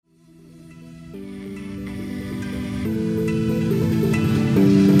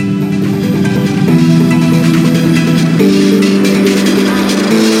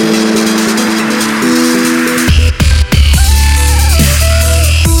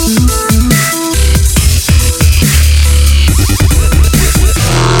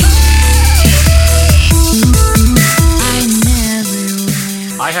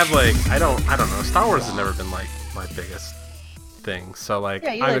have like I don't know. Star Wars has never been like my biggest thing, so like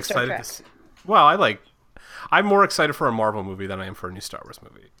Yeah, you I'm like Star excited Trek. to see. I'm more excited for a Marvel movie than I am for a new Star Wars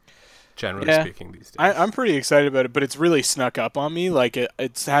movie. Generally speaking, these days. I'm pretty excited about it, but it's really snuck up on me. Like it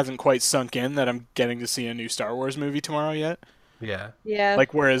hasn't quite sunk in that I'm getting to see a new Star Wars movie tomorrow yet. Yeah. Yeah.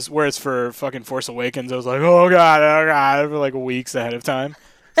 Like whereas for fucking Force Awakens, I was like, oh god, for like weeks ahead of time.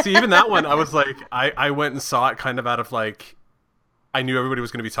 See, even that one, I was like, I went and saw it kind of out of like, I knew everybody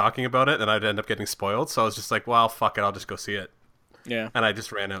was going to be talking about it, and I'd end up getting spoiled. So I was just like, well, fuck it, I'll just go see it. Yeah. And I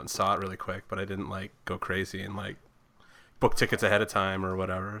just ran out and saw it really quick, but I didn't like go crazy and like book tickets ahead of time or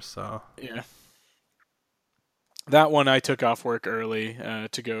whatever. So Yeah. That one I took off work early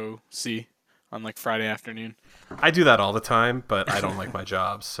to go see on like Friday afternoon. I do that all the time, but I don't like my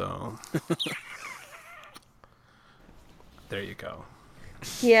job, so there you go.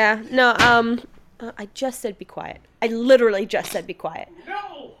 Yeah. No. I just said be quiet. I literally just said be quiet.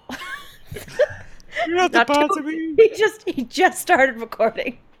 No. You're not the Not boss to- of me. He just started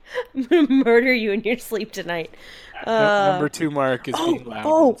recording. I'm gonna murder you in your sleep tonight. Number 2 Mark is being loud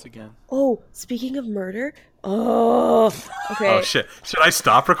once again. Oh, speaking of murder. Oh. Okay. Oh shit! Should I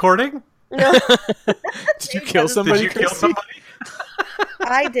stop recording? No, Did you kill somebody? Did you kill Christy? somebody?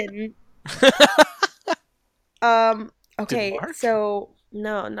 I didn't. Okay. Mark? So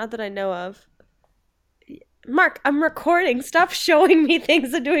no, not that I know of. Mark, I'm recording. Stop showing me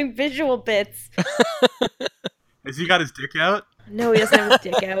things and doing visual bits. Has he got his dick out? No, he doesn't have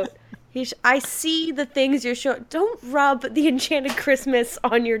his dick out. I see the things you're showing. Don't rub the Enchanted Christmas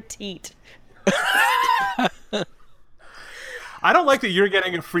on your teat. I don't like that you're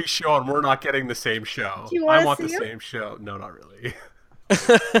getting a free show and we're not getting the same show. Do you wanna I want the see him? same show. No, not really.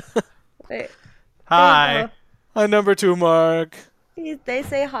 Wait, Hi. Hi, number 2 Mark. they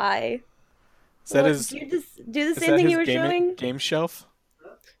say hi. Is that Look, his? you just do the Is same that thing his you were showing? game shelf?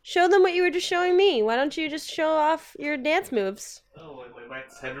 Show them what you were just showing me. Why don't you just show off your dance moves? Oh, like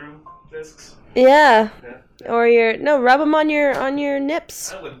Mike's headroom discs? Yeah. Yeah. Or rub them on your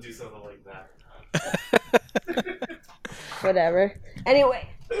nips. I wouldn't do something like that. Whatever. Anyway.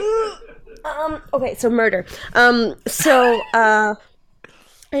 Okay, so murder.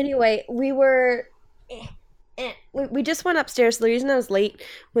 Anyway, we just went upstairs. The reason I was late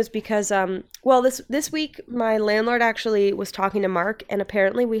was because this week my landlord actually was talking to Mark, and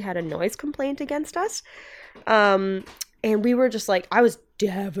apparently we had a noise complaint against us. And we were just like, I was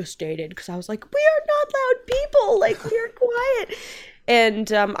devastated because I was like, we are not loud people, like we are quiet.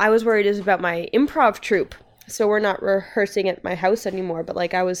 And I was worried it was about my improv troupe. So we're not rehearsing at my house anymore. But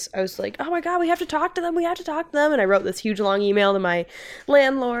like I was like, oh my god, we have to talk to them. And I wrote this huge long email to my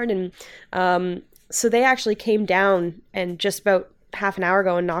landlord, and so they actually came down and just about half an hour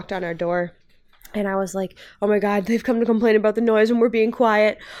ago and knocked on our door. And I was like, oh my god, they've come to complain about the noise and we're being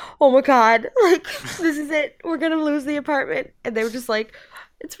quiet. Oh my god, like, this is it. We're going to lose the apartment. And they were just like,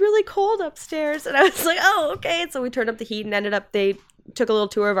 it's really cold upstairs. And I was like, oh, okay. So we turned up the heat and they took a little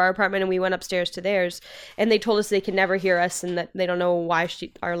tour of our apartment and we went upstairs to theirs. And they told us they can never hear us and that they don't know why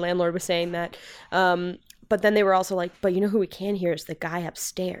our landlord was saying that. But then they were also like, but you know who we can hear is the guy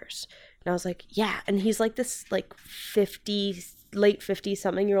upstairs. And I was like, yeah. And he's like this like late 50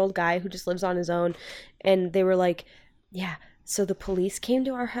 something year old guy who just lives on his own. And they were like, yeah, so the police came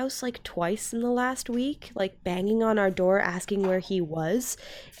to our house like twice in the last week, like banging on our door asking where he was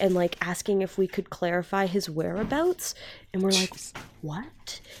and like asking if we could clarify his whereabouts. And we're like,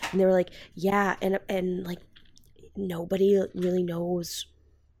 what? And they were like, yeah, and like nobody really knows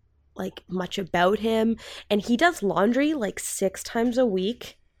like much about him, and he does laundry like 6 times a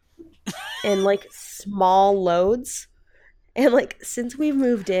week in like small loads. And like since we've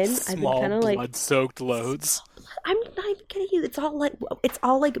moved in, I've been kind of like blood-soaked loads. I'm not even kidding you. It's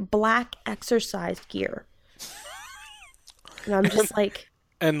all like black exercise gear. And I'm just like,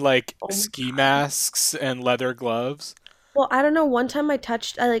 And like Oh my ski masks and leather gloves. well, I don't know. One time I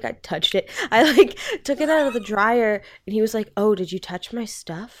touched it. I like took it out of the dryer and he was like, "Oh, did you touch my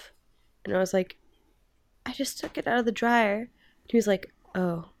stuff?" And I was like, "I just took it out of the dryer." He was like,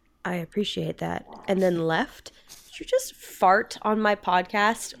 "Oh, I appreciate that." And then left. Did you just fart on my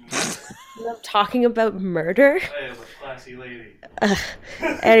podcast? When I'm talking about murder. I am a classy lady.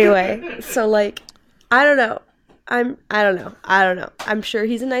 Anyway, so like, I don't know. I don't know. I'm sure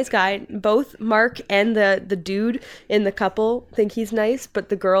he's a nice guy. Both Mark and the dude in the couple think he's nice, but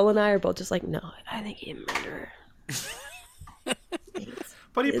the girl and I are both just like, no, I think he's a murderer.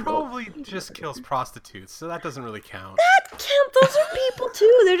 But he probably just kills prostitutes, so that doesn't really count. That count. Those are people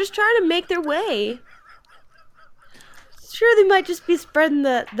too. They're just trying to make their way. Sure, they might just be spreading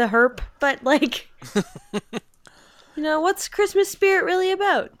the herp, but like, You know, what's Christmas spirit really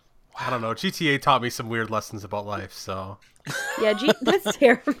about? I don't know. GTA taught me some weird lessons about life, so. Yeah, that's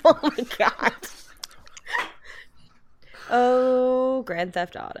terrible. Oh my god. Oh, Grand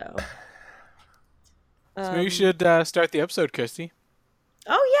Theft Auto. So maybe you should start the episode, Kirsty.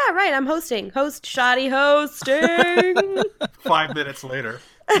 Oh yeah, right. I'm hosting. Host shoddy hosting. 5 minutes later.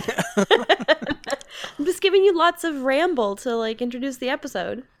 I'm just giving you lots of ramble to like introduce the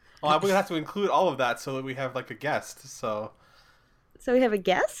episode. Well, we're gonna have to include all of that so that we have like a guest. So we have a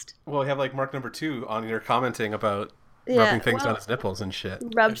guest? well, we have like Mark number 2 on here commenting about Yeah, rubbing things well- on his nipples and shit.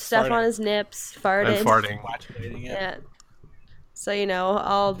 Rubbed And stuff farting. on his nips, farted. And farting. Flatulating it. Yeah. So you know,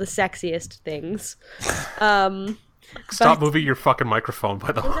 all the sexiest things. Stop But- moving your fucking microphone,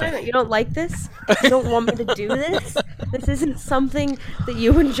 by the way. You don't like this? You don't want me to do this? This isn't something that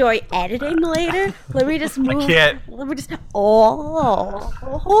you enjoy editing later? Let me just move. can't. Let me just. Oh.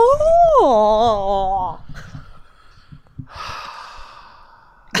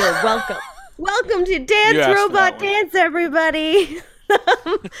 You're welcome. Welcome to You Dance asked for Robot that one. Dance, everybody.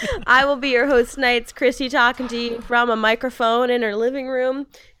 I will be your host tonight. It's Christy talking to you from a microphone in her living room.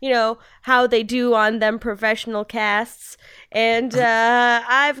 You know, how they do on them professional casts. And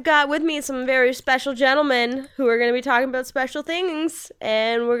I've got with me some very special gentlemen who are going to be talking about special things.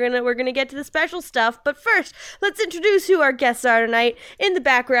 And we're gonna get to the special stuff. But first, let's introduce who our guests are tonight. In the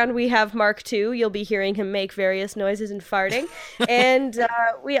background, we have Mark 2. You'll be hearing him make various noises and farting. And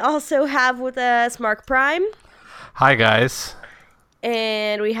we also have with us Mark Prime. Hi, guys.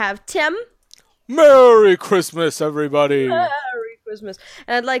 And we have Tim. Merry Christmas, everybody! Merry Christmas.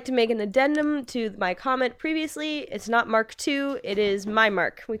 And I'd like to make an addendum to my comment previously. It's not Mark II, it is my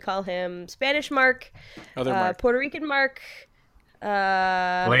Mark. We call him Spanish Mark, Other Mark. Puerto Rican Mark.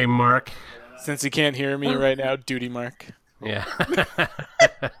 Lame Mark. Since you can't hear me right now, Duty Mark. Yeah.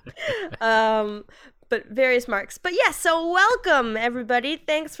 But various marks. But yeah, so welcome everybody.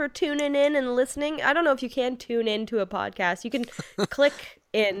 Thanks for tuning in and listening. I don't know if you can tune in to a podcast. You can click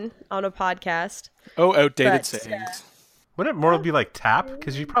in on a podcast. Oh, outdated But, sayings. Wouldn't it more be like tap?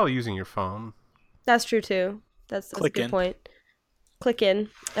 Because you're probably using your phone. That's true too. That's a Click good in. point. Click in.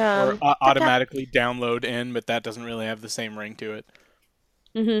 Or automatically download in, but that doesn't really have the same ring to it.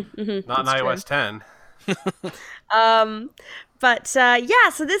 Not in That's true. iOS 10. But yeah,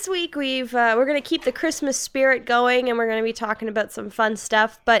 so this week we're gonna keep the Christmas spirit going, and we're gonna be talking about some fun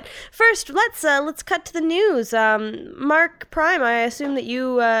stuff. But first, let's cut to the news. Mark Prime, I assume that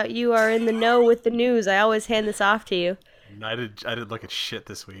you are in the know with the news. I always hand this off to you. I did look at shit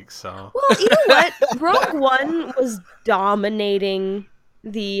this week, so. Well, you know what? Rogue One was dominating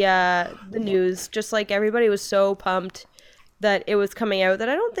the news. Just like everybody was so pumped that it was coming out that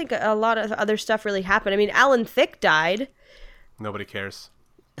I don't think a lot of other stuff really happened. I mean, Alan Thicke died. Nobody cares.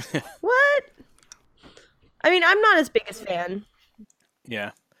 What? I mean, I'm not his biggest fan,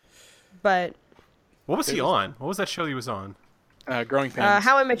 Yeah. but What was he on? What was that show he was on? Growing Pains.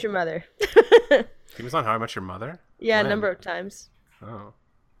 How I Met Your Mother. He was on How I Met Your Mother? Yeah, a When? number of times. Oh.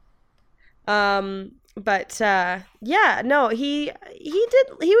 But yeah, no, he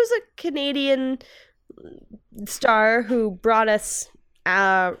was a Canadian star who brought us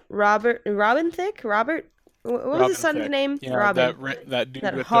Robin Thicke. Robert, what was Robin his son's Thicke. name? Yeah, Robin. that dude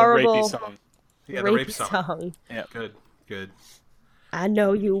That with horrible- the rapey song. Yeah, the Rapey rape song. Yeah. Good. I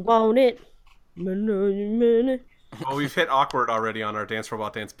know you want it. Well, we've hit awkward already on our Dance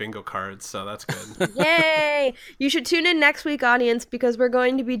Robot Dance bingo cards, so that's good. Yay! You should tune in next week, audience, because we're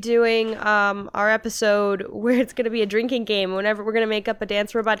going to be doing our episode where it's going to be a drinking game. Whenever we're going to make up a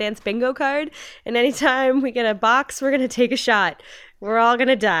Dance Robot Dance bingo card, and anytime we get a box, we're going to take a shot. We're all going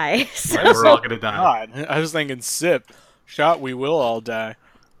to die. So, We're all gonna die. God, I was thinking sip. Shot, we will all die.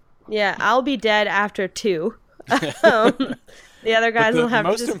 yeah, I'll be dead after 2. The other guys The will have to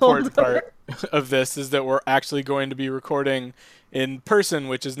most just important hold over. part of this is that we're actually going to be recording in person,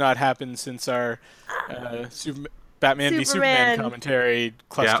 which has not happened since our Batman v Superman Superman. commentary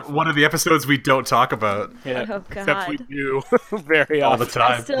cluster. Yeah, one of the episodes we don't talk about Yeah, Oh, except we God. do very all often. the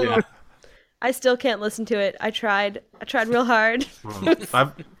time. Still, Yeah. I still can't listen to it. I tried real hard.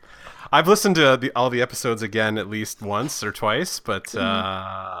 I've listened to all the episodes again at least once or twice, but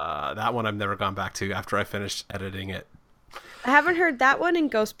that one I've never gone back to after I finished editing it. I haven't heard that one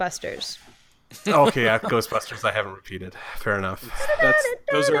in Ghostbusters. Okay, yeah, Ghostbusters I haven't repeated. Fair enough.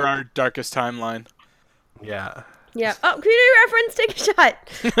 Those are our darkest timeline. Yeah. Yeah. Oh, community reference. Take a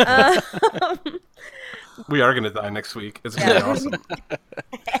shot. We are going to die next week. It's going to be awesome.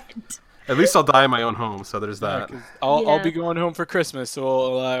 At least I'll die in my own home, so there's that. I'll Yeah. be going home for Christmas,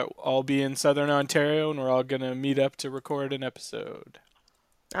 so I'll be in Southern Ontario, and we're all gonna meet up to record an episode.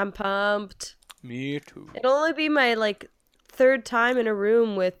 I'm pumped. Me too. It'll only be my like third time in a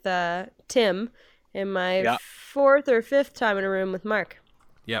room with Tim, and my Yeah. fourth or fifth time in a room with Mark.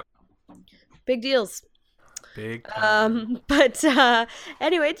 Yep. Big deals. Big time. But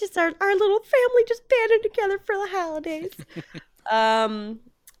anyway, just our little family just banded together for the holidays.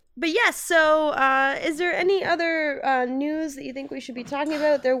 But yes, so is there any other news that you think we should be talking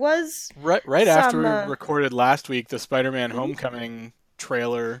about? There was Right after we some, recorded last week, the Spider-Man Homecoming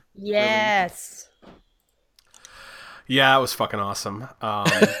trailer. yes. Yeah, it was fucking awesome.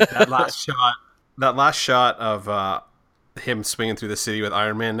 That last shot of him swinging through the city with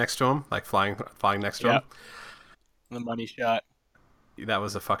Iron Man next to him, like flying next to him. Yep. The money shot. That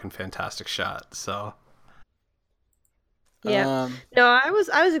was a fucking fantastic shot. So Yeah. No, I was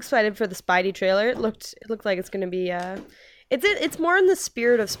excited for the Spidey trailer. It looked like it's going to be it's more in the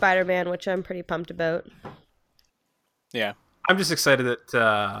spirit of Spider-Man, which I'm pretty pumped about. Yeah. I'm just excited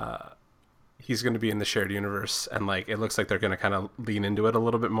that he's going to be in the shared universe, and like it looks like they're going to kind of lean into it a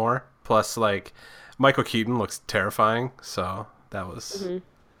little bit more. Plus, like Michael Keaton looks terrifying, so that was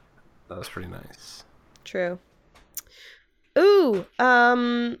pretty nice. True. Ooh,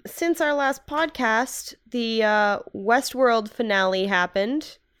 since our last podcast, the Westworld finale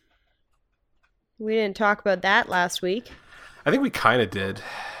happened. We didn't talk about that last week. I think we kind of did,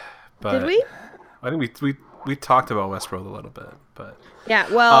 but Did we? I think we talked about Westworld a little bit, but Yeah,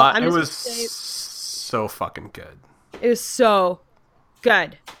 well, it was so fucking good. It was so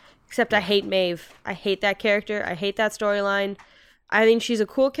good. Except I hate Maeve. I hate that character. I hate that storyline. I think she's a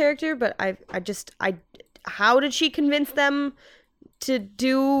cool character, but I how did she convince them to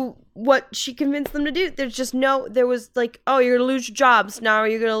do what she convinced them to do? There was like, oh, you're gonna lose your jobs. Now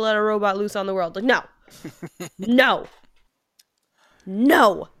you're gonna let a robot loose on the world. Like, no.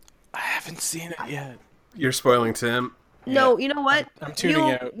 No. I haven't seen it yet. You're spoiling Tim. No, you know what? I'm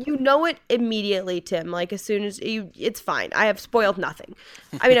tuning out. You know it immediately, Tim. Like, as soon as it's fine. I have spoiled nothing.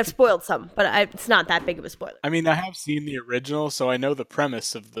 I mean, I've spoiled some, but it's not that big of a spoiler. I mean, I have seen the original, so I know the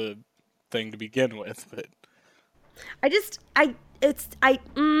premise of the thing to begin with, but I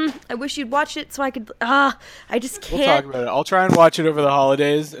wish you'd watch it so I could. I just can't. we'll talk about it. I'll try and watch it over the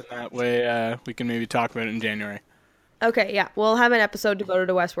holidays, and that way we can maybe talk about it in January. Okay, yeah, we'll have an episode devoted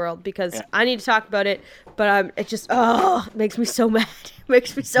to Westworld because I need to talk about it, but it just it makes me so mad. It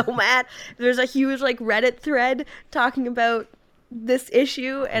makes me so mad. There's a huge like Reddit thread talking about this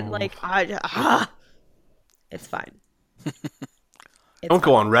issue, and like it's fine. Don't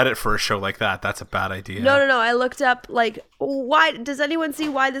go on Reddit for a show like that. That's a bad idea. No. I looked up, like, why does anyone see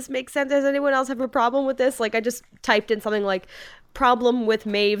why this makes sense? Does anyone else have a problem with this? Like, I just typed in something like problem with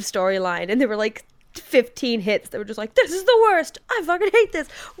Maeve storyline, and there were like 15 hits that were just like, this is the worst. I fucking hate this.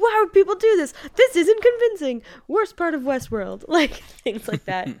 Why would people do this? This isn't convincing. Worst part of Westworld. Like, things like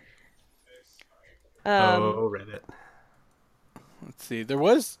that. Reddit. Let's see. There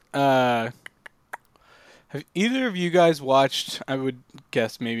was have either of you guys watched, I would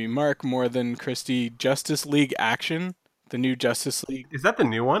guess maybe Mark more than Christy, Justice League Action? The new Justice League. Is that the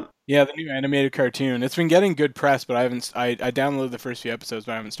new one? Yeah, the new animated cartoon. It's been getting good press, but I downloaded the first few episodes,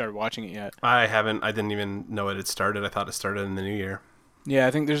 but I haven't started watching it yet. I haven't. I didn't even know it had started. I thought it started in the new year. Yeah,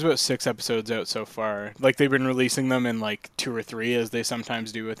 I think there's about 6 episodes out so far. Like, they've been releasing them in like 2 or 3, as they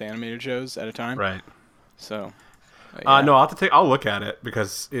sometimes do with animated shows at a time. Right. So. No, I'll look at it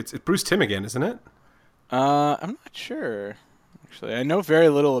because it's Bruce Timm again, isn't it? I'm not sure. Actually, I know very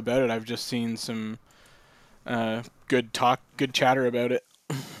little about it. I've just seen some good chatter about it.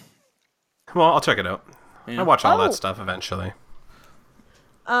 Well, I'll check it out. Yeah. I watch all that stuff eventually.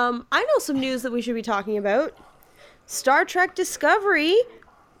 I know some news that we should be talking about. Star Trek Discovery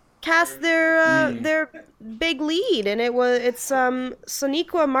cast their big lead, and it's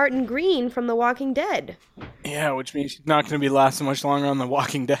Sonequa Martin Green from The Walking Dead. Yeah, which means she's not going to be lasting much longer on The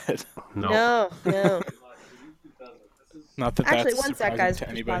Walking Dead. No. Not that Actually, that's one sec, surprising guys. to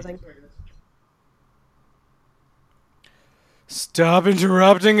Just anybody. pausing. Stop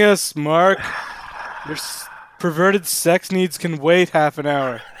interrupting us, Mark. Your perverted sex needs can wait half an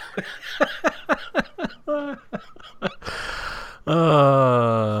hour.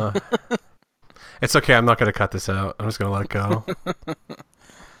 It's okay. I'm not going to cut this out. I'm just going to let it go.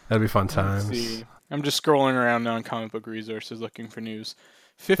 That'd be fun times. See. I'm just scrolling around on Comic Book Resources looking for news.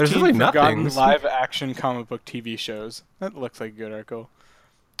 There's 15 really forgotten nothing. live-action comic book TV shows. That looks like a good article.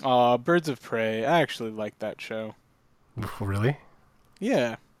 Birds of Prey. I actually like that show. Really?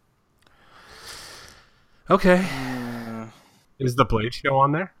 Yeah. Okay. Is the Blade show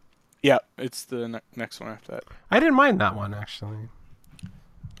on there? Yeah, it's the next one after that. I didn't mind that one, actually.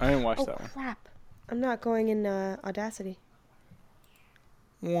 I didn't watch Oh, that one. crap. I'm not going in Audacity.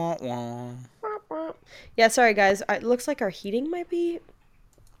 Wah, wah. Yeah, sorry guys. It looks like our heating might be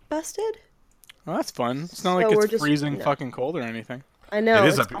busted. Well, that's fun. It's not So like we're it's just- freezing no. fucking cold or anything. I know It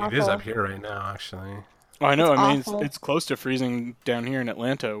is it's up. awful. It is up here right now, actually. Oh, I know. It's I mean, awful. it's close to freezing down here in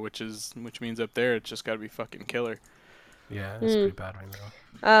Atlanta, which means up there it's just got to be fucking killer. Yeah, it's pretty bad right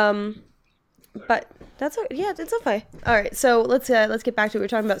now. But it's okay. All right, so let's get back to it. We're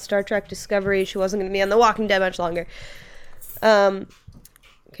talking about Star Trek Discovery. She wasn't going to be on The Walking Dead much longer.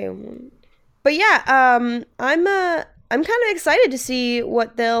 Okay, but yeah, I'm kind of excited to see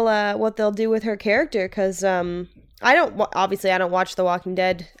what they'll do with her character because I don't watch The Walking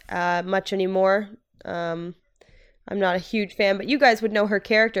Dead much anymore. I'm not a huge fan, but you guys would know her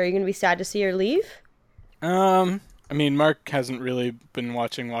character. Are you going to be sad to see her leave? I mean, Mark hasn't really been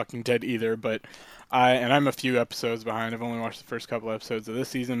watching Walking Dead either, but I'm a few episodes behind. I've only watched the first couple episodes of this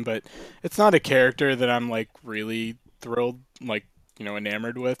season, but it's not a character that I'm like really thrilled, like,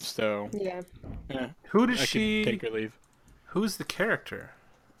 enamored with. So Yeah. yeah, Who does I she? could take or leave. Who's the character?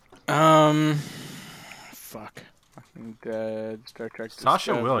 Fuck. Walking Dead, Star Trek.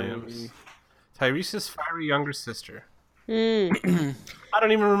 Sasha Discovery. Williams, Tyrese's fiery younger sister. Mm. I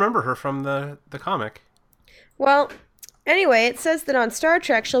don't even remember her from the comic. Well, anyway, it says that on Star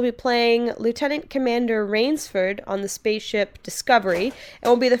Trek she'll be playing Lieutenant Commander Rainsford on the spaceship Discovery and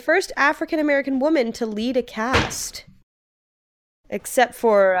will be the first African-American woman to lead a cast. Except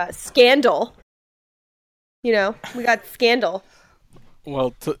for Scandal. We got Scandal.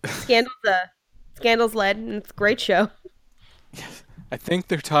 Well, Scandal's led, and it's a great show. I think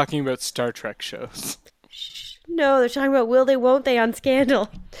they're talking about Star Trek shows. No, they're talking about Will They, Won't They on Scandal.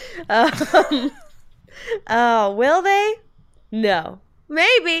 Oh, will they? No.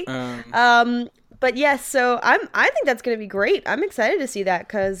 Maybe. But yes, so I think that's going to be great. I'm excited to see that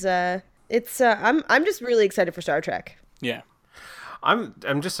because I'm just really excited for Star Trek. Yeah.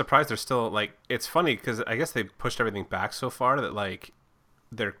 I'm just surprised they're still like. It's funny because I guess they pushed everything back so far that like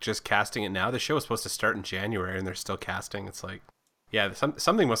they're just casting it now. The show was supposed to start in January and they're still casting. It's like, yeah,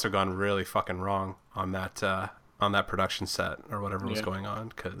 something must have gone really fucking wrong on that production set or whatever was going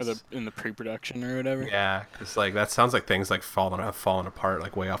on. In the pre-production or whatever. Yeah, because like that sounds like things like have fallen apart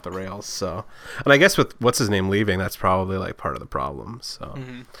like way off the rails. So, and I guess with what's his name leaving, that's probably like part of the problem. So,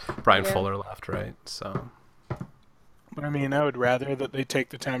 Brian Fuller left, right? So. But I mean, I would rather that they take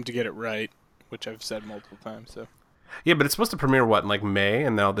the time to get it right, which I've said multiple times. So. Yeah, but it's supposed to premiere in like May,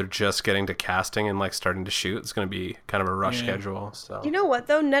 and now they're just getting to casting and like starting to shoot. It's going to be kind of a rush schedule. So. You know what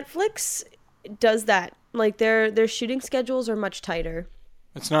though? Netflix does that. Like their shooting schedules are much tighter.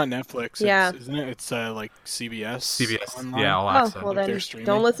 It's not Netflix. Yeah. Isn't it? It's like CBS. CBS. Online. Yeah, all Oh, access. well Like then, they're streaming.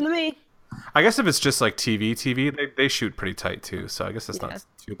 don't listen to me. I guess if it's just like TV, they shoot pretty tight too. So I guess that's not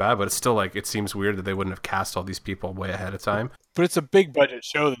too bad. But it's still like it seems weird that they wouldn't have cast all these people way ahead of time. But it's a big budget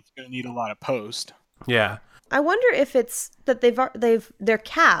show that's going to need a lot of post. Yeah. I wonder if it's that they're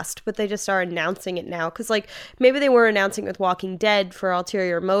cast, but they just are announcing it now. Because like maybe they were announcing it with Walking Dead for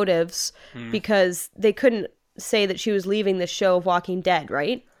ulterior motives because they couldn't say that she was leaving the show of Walking Dead,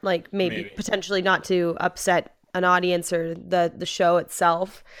 right? Like maybe. Potentially not to upset an audience or the show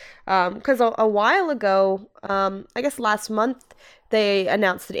itself. Because a while ago, I guess last month, they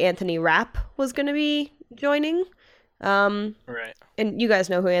announced that Anthony Rapp was going to be joining. Right. And you guys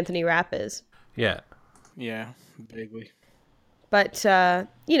know who Anthony Rapp is. Yeah. Yeah, vaguely. But,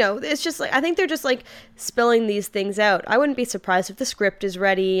 it's just like, I think they're just like spilling these things out. I wouldn't be surprised if the script is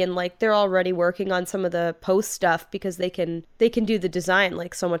ready and like they're already working on some of the post stuff because they can do the design,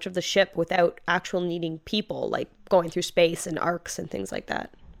 like so much of the ship without actual needing people, like going through space and arcs and things like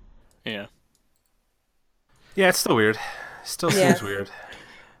that. Yeah. Yeah, it's still weird. Still seems weird.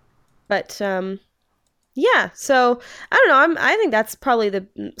 But, yeah, so I don't know. I think that's probably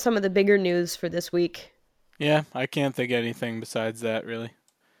some of the bigger news for this week. Yeah, I can't think of anything besides that, really.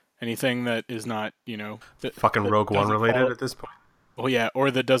 Anything that is not, Fucking Rogue One related at this point. Oh yeah,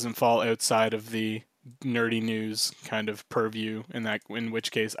 or that doesn't fall outside of the nerdy news kind of purview, in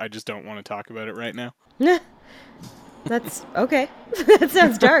which case I just don't want to talk about it right now. That's okay. That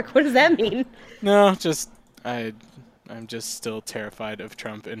sounds dark. What does that mean? No, I'm just still terrified of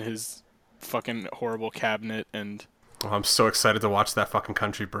Trump and his fucking horrible cabinet and. Oh, I'm so excited to watch that fucking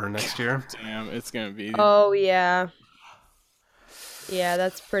country burn next year. Damn, it's gonna be. Oh yeah. Yeah,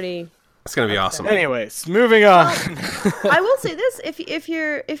 that's pretty. It's gonna be awesome. Anyways, moving on. I will say this: if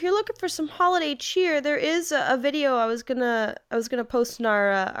you're looking for some holiday cheer, there is a video I was gonna post in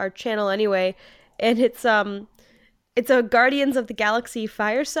our channel anyway, and it's a Guardians of the Galaxy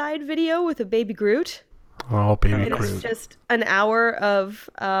fireside video with a baby Groot. Oh, baby It's Groot. just an hour of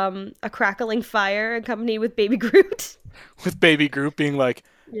a crackling fire accompanied with baby Groot. With baby Groot being like,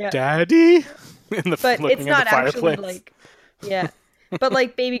 Yeah. "Daddy." But it's looking not at the actually fireplace. like, yeah. But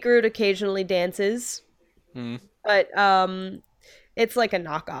like Baby Groot occasionally dances. Hmm. But it's like a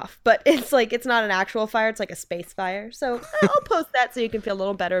knockoff. But it's like it's not an actual fire, it's like a space fire. So I'll post that so you can feel a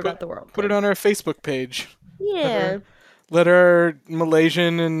little better about the world. Put it on our Facebook page. Yeah. Let our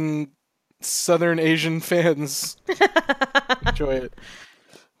Malaysian and Southern Asian fans enjoy it.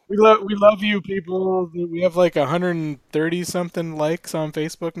 We love you people. We have like 130 something likes on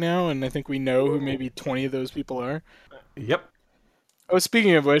Facebook now, and I think we know who maybe 20 of those people are. Yep. Oh,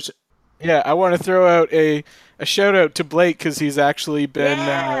 speaking of which, yeah, I want to throw out a shout out to Blake because he's actually been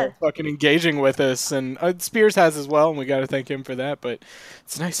Yeah. fucking engaging with us, and Spears has as well, and we got to thank him for that. But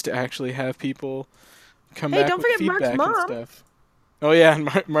it's nice to actually have people come Hey, back don't with forget Mark's feedback and mom. stuff. Oh yeah,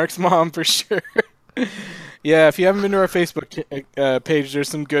 and Mark's mom for sure. Yeah, if you haven't been to our Facebook page, there's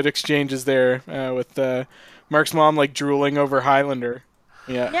some good exchanges there with Mark's mom like drooling over Highlander.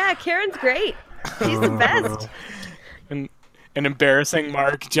 Yeah, Yeah, Karen's great. She's the best. and embarrassing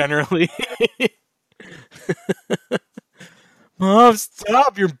Mark generally. Mom,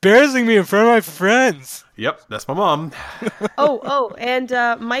 stop! You're embarrassing me in front of my friends. Yep, that's my mom. And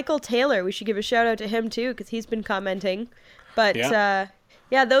Michael Taylor, we should give a shout out to him too because he's been commenting. But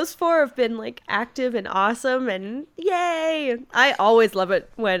yeah, those four have been like active and awesome, and yay! I always love it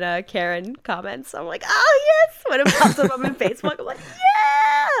when Karen comments. I'm like, oh yes! When it pops up on my Facebook, I'm like,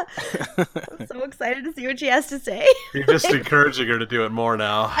 yeah! I'm so excited to see what she has to say. You're just encouraging her to do it more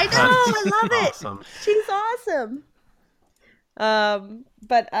now. I know, I love it. Awesome. She's awesome.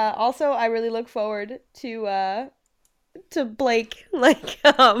 But also I really look forward to Blake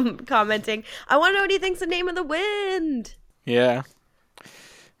commenting. I want to know what he thinks of Name of the Wind. Yeah.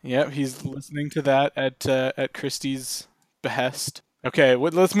 Yep, he's listening to that at Christie's behest. Okay,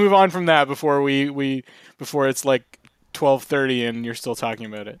 let's move on from that before before it's like 12:30 and you're still talking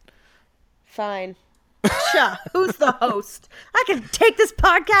about it. Fine. Sha, who's the host? I can take this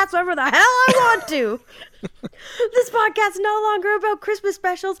podcast wherever the hell I want to. This podcast is no longer about Christmas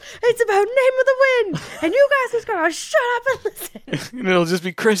specials. It's about Name of the Wind. And you guys just gotta shut up and listen. And it'll just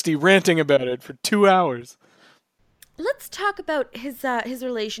be Christie ranting about it for 2 hours. Let's talk about his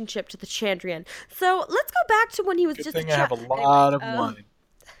relationship to the Chandrian. So let's go back to when he was Good just thing a I have a child. lot of wine.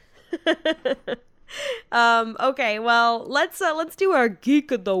 Okay, well, let's do our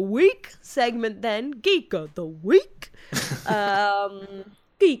Geek of the Week segment then. Geek of the Week.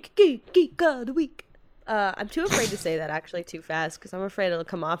 Geek of the Week. I'm too afraid to say that actually too fast because I'm afraid it'll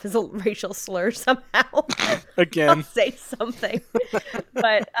come off as a racial slur somehow. Again. I'll say something.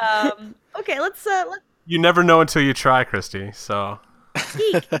 But okay, let's You never know until you try, Christy. So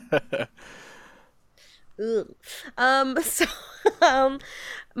geek. Ugh.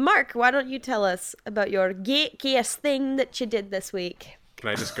 Mark, why don't you tell us about your geekiest thing that you did this week? can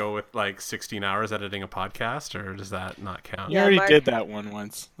I just go with like 16 hours editing a podcast, or does that not count? You Yeah, already Mark. did that one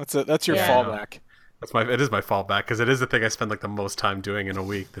once. That's your Yeah. fallback. It is my fallback because it is the thing I spend like the most time doing in a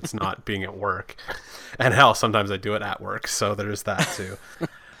week that's not being at work. And hell, sometimes I do it at work, so there's that too.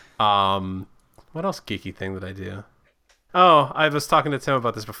 What else geeky thing did I do? Oh, I was talking to Tim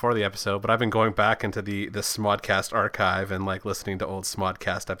about this before the episode, but I've been going back into the Smodcast archive and like listening to old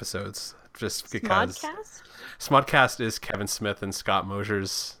Smodcast episodes just because Smodcast? Smodcast is Kevin Smith and Scott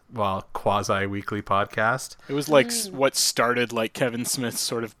Mosier's quasi-weekly podcast. It was like what started like Kevin Smith's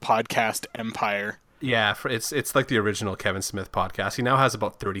sort of podcast empire. Yeah, it's like the original Kevin Smith podcast. He now has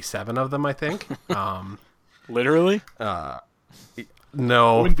about 37 of them, I think. Literally? No,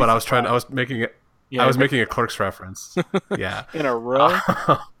 Wouldn't be but I was surprised. making it. Yeah, I was making a Clerks reference. Yeah, in a row.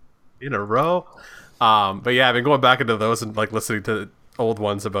 in a row. But yeah, I've been going back into those and like listening to old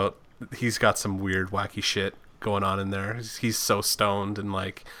ones about. He's got some weird, wacky shit going on in there. He's so stoned and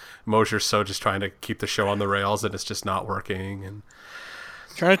like Mosier's so just trying to keep the show on the rails and it's just not working. And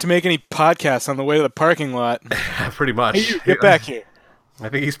Trying not to make any podcasts on the way to the parking lot. pretty much. Hey, you, get back here. I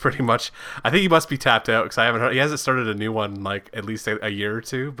think he's pretty much. I think he must be tapped out because I haven't heard. He hasn't started a new one in like at least a year or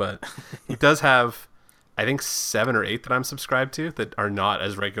two, but he does have, I think 7 or 8 that I'm subscribed to that are not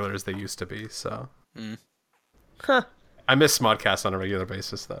as regular as they used to be. So, Huh. I miss Smodcast on a regular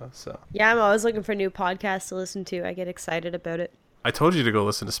basis though. So Yeah, I'm always looking for new podcasts to listen to. I get excited about it. I told you to go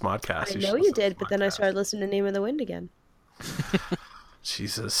listen to Smodcast. I should know listen you to did, but then I Smodcast. started listening to Name of the Wind again.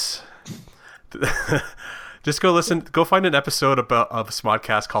 Jesus. Just go listen. Go find an episode of a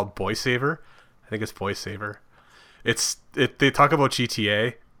Smodcast called Boy Saver. I think it's Boy Saver. They talk about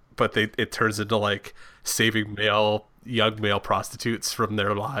GTA, but it turns into like saving young male prostitutes from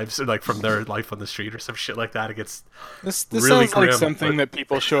their lives, or like from their life on the street or some shit like that. It gets This really sounds like grim, something that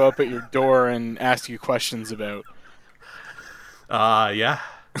people show up at your door and ask you questions about. yeah.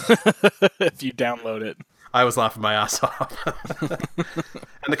 if you download it. I was laughing my ass off.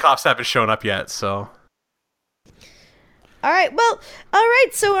 And the cops haven't shown up yet, so. All right, well, all right,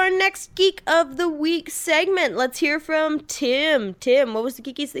 so our next Geek of the Week segment. Let's hear from Tim. Tim, what was the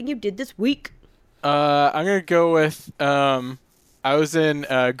geekiest thing you did this week? I'm going to go with, I was in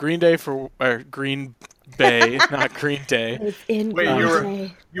Green Bay, not Green Day. It's in Wait, Green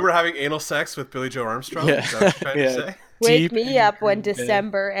Day. you were having anal sex with Billy Joe Armstrong? Yeah. Is that what you're trying to say? Wake Deep me in up when Green Bay.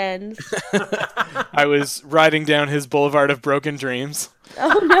 December ends. I was riding down his Boulevard of Broken Dreams.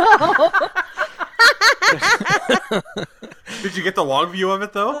 Oh, no. Did you get the long view of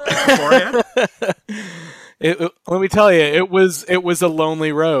it, though, beforehand? Let me tell you, it was a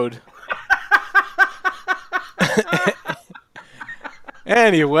lonely road.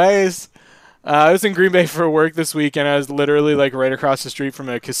 Anyways, I was in Green Bay for work this week, and I was literally like right across the street from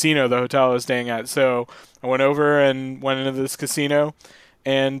a casino, the hotel I was staying at. So I went over and went into this casino,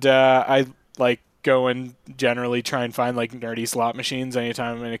 and I like go and generally try and find like nerdy slot machines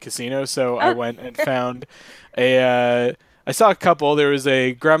anytime I'm in a casino. So I went and found I saw a couple. There was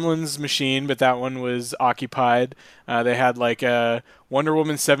a Gremlins machine, but that one was occupied. They had like a Wonder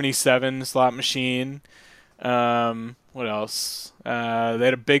Woman 77 slot machine. What else? They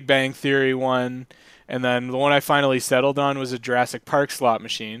had a Big Bang Theory one. And then the one I finally settled on was a Jurassic Park slot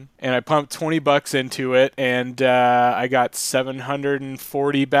machine. And I pumped $20 into it, and I got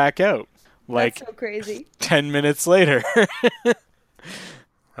 740 back out. Like That's so crazy. 10 minutes later.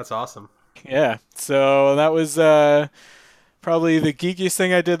 That's awesome. Yeah. So that was probably the geekiest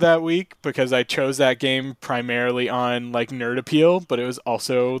thing I did that week, because I chose that game primarily on like Nerd Appeal, but it was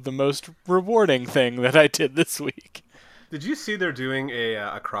also the most rewarding thing that I did this week. Did you see they're doing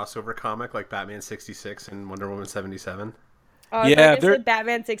a crossover comic like Batman 66 and Wonder Woman 77? Oh, Yeah, they're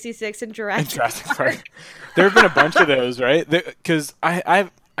Batman 66 and Jurassic Park. There have been a bunch of those, right? Because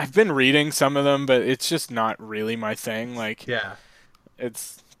I've been reading some of them, but it's just not really my thing. Like, Yeah.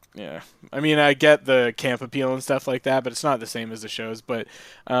 it's, yeah. I mean, I get the camp appeal and stuff like that, but it's not the same as the shows. But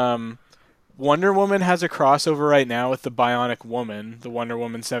Wonder Woman has a crossover right now with the Bionic Woman, the Wonder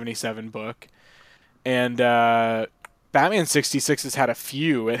Woman 77 book. And Batman 66 has had a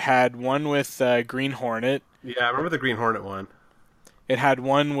few. It had one with Green Hornet. Yeah, I remember the Green Hornet one. It had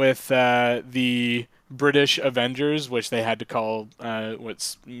one with the British Avengers, which they had to call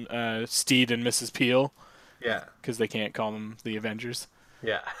Steed and Mrs. Peel, Yeah. because they can't call them the Avengers.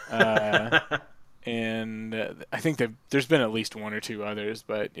 Yeah. And I think there's been at least one or two others,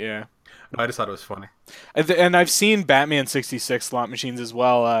 but yeah. I just thought it was funny. And I've seen Batman 66 slot machines as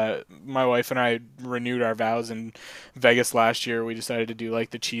well. My wife and I renewed our vows in Vegas last year. We decided to do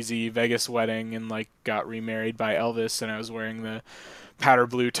like the cheesy Vegas wedding and like got remarried by Elvis, and I was wearing the powder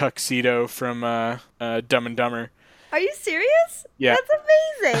blue tuxedo from Dumb and Dumber. Are you serious? Yeah.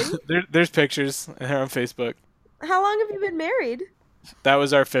 That's amazing. There's pictures. They're on Facebook. How long have you been married? That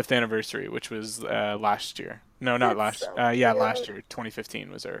was our 5th anniversary, which was last year. No, not That's last. so Yeah, cute. last year,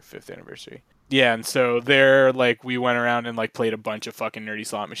 2015 was our 5th anniversary. Yeah, and so there, like, we went around and like played a bunch of fucking nerdy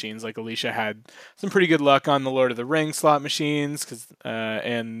slot machines. Like, Alicia had some pretty good luck on the Lord of the Rings slot machines,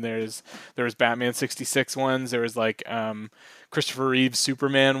 and there was Batman 66 ones. There was like Christopher Reeve's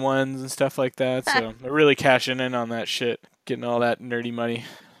Superman ones and stuff like that. So they're really cashing in on that shit, getting all that nerdy money.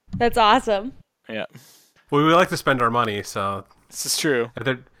 That's awesome. Yeah, Well, we like to spend our money, so this is true.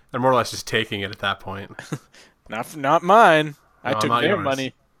 they're more or less just taking it at that point. Not mine. I No, took not their yours.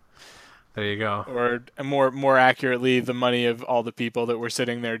 money. There you go. Or more accurately, the money of all the people that were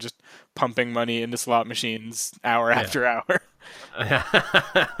sitting there just pumping money into slot machines hour after hour.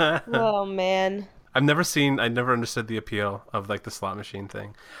 Oh, man. I never understood the appeal of like the slot machine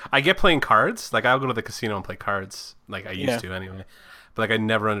thing. I get playing cards. Like I'll go to the casino and play cards, like I used to anyway. But like I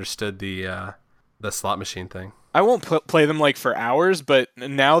never understood the slot machine thing. I won't play them like for hours, but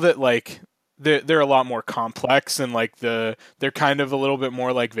now that like they're a lot more complex and like they're kind of a little bit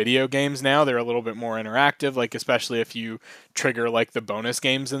more like video games now. They're a little bit more interactive, like especially if you trigger like the bonus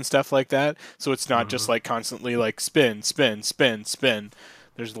games and stuff like that. So it's not just like constantly like spin, spin, spin, spin.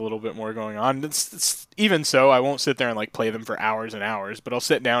 There's a little bit more going on. It's even so, I won't sit there and like play them for hours and hours, but I'll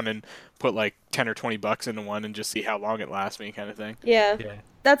sit down and put like $10 or $20 into one and just see how long it lasts me, kind of thing. Yeah.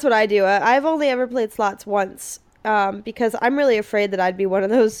 That's what I do. I've only ever played slots once because I'm really afraid that I'd be one of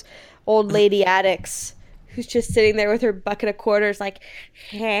those old lady addicts who's just sitting there with her bucket of quarters like,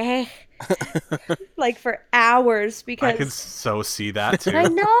 like for hours because I can so see that too. I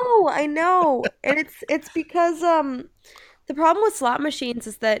know. And it's because the problem with slot machines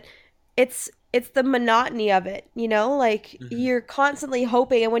is that it's the monotony of it, you know? Like you're constantly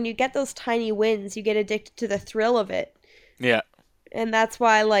hoping, and when you get those tiny wins, you get addicted to the thrill of it. Yeah. And that's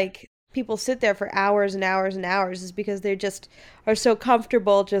why, like, people sit there for hours and hours and hours, is because they just are so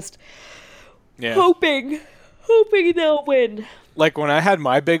comfortable just hoping they'll win. Like when I had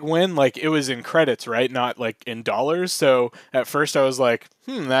my big win, like it was in credits, right? Not like in dollars. So at first I was like,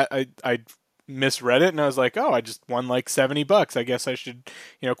 that I misread it, and I was like, oh, I just won like $70. I guess I should,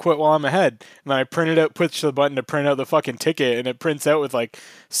 quit while I'm ahead. And then I push the button to print out the fucking ticket, and it prints out with like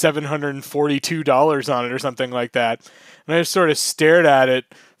 $742 on it or something like that. And I just sort of stared at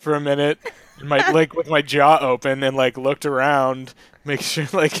it for a minute, with my jaw open, and like looked around, made sure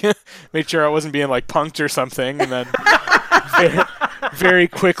I wasn't being like punked or something, and then very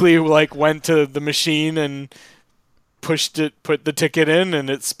quickly like went to the machine and put the ticket in, and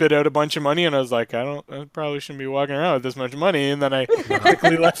it spit out a bunch of money, and I was like, I probably shouldn't be walking around with this much money. And then I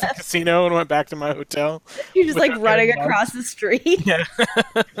quickly left the casino and went back to my hotel. You're just like running across the street. Yeah.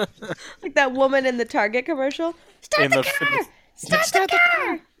 Like that woman in the Target commercial. Start the car! Start the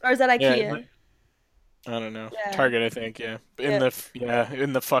car! Or is that IKEA? Yeah, I don't know. Yeah. Target, I think, yeah. In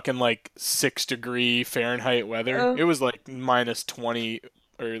the fucking like 6-degree Fahrenheit weather. It was like minus 20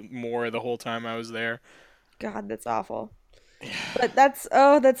 or more the whole time I was there. God, that's awful. But that's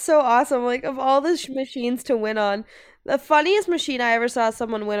so awesome. Like, of all the machines to win on, the funniest machine I ever saw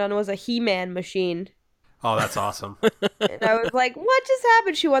someone win on was a He-Man machine. Oh, that's awesome. And I was like, what just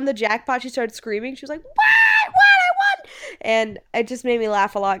happened? She won the jackpot. She started screaming. She was like, what? I won! And it just made me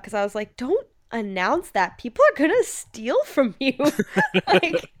laugh a lot because I was like, don't announce that. People are going to steal from you.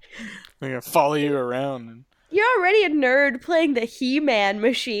 Like, they're going to follow you around. You're already a nerd playing the He-Man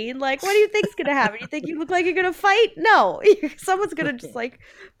machine. Like, what do you think's gonna happen? You think you look like you're gonna fight? No, someone's gonna just like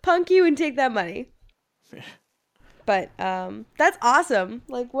punk you and take that money. But that's awesome.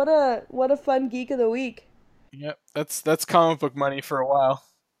 Like, what a fun geek of the week. Yep, that's comic book money for a while.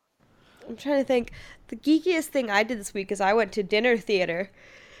 I'm trying to think. The geekiest thing I did this week is I went to dinner theater,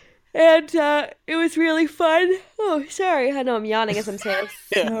 and it was really fun. Oh, sorry, I know I'm yawning as I'm saying.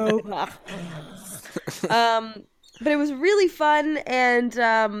 But it was really fun, and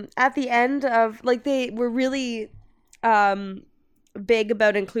at the end of, like, they were really big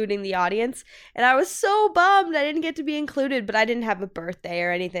about including the audience, and I was so bummed I didn't get to be included, but I didn't have a birthday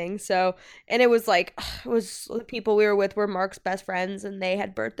or anything, so, and it was like, the people we were with were Mark's best friends, and they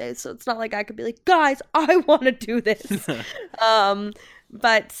had birthdays, so it's not like I could be like, guys, I want to do this.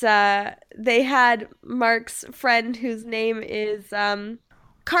 But they had Mark's friend, whose name is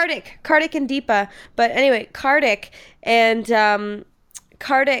Kardik and Deepa. But anyway, Kardik, and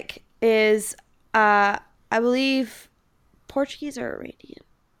Kardik is I believe Portuguese or Iranian.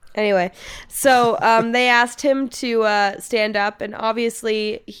 Anyway, so they asked him to stand up, and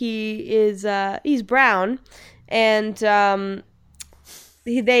obviously he's brown, and they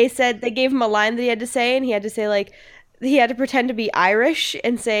gave him a line that he had to say, and he had to say, like, he had to pretend to be Irish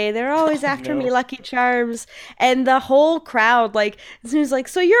and say, they're always after me, Lucky Charms. And the whole crowd, like, as soon as, like,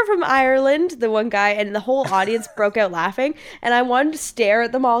 so you're from Ireland, the one guy, and the whole audience broke out laughing. And I wanted to stare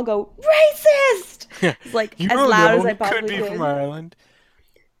at them all and go, racist! Like, as loud as I possibly could. Be from Ireland.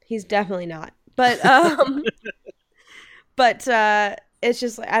 He's definitely not. But, it's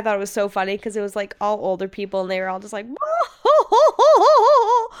just, like, I thought it was so funny because it was, like, all older people, and they were all just like,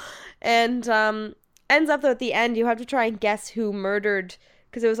 and, ends up, though, at the end, you have to try and guess who murdered,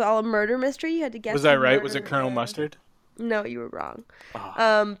 because it was all a murder mystery. You had to guess. Was I right? Was it Colonel Mustard? No, you were wrong.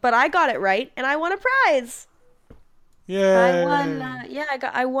 Oh. But I got it right, and I won a prize. Yeah.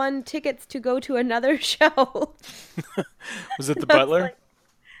 I won tickets to go to another show. Was it the butler?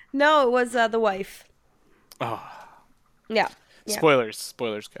 No, it was the wife. Oh. Yeah. Spoilers,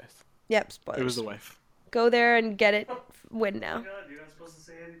 guys. Yep, spoilers. It was the wife. Go there and get it. Win now. Oh my God, you're not supposed to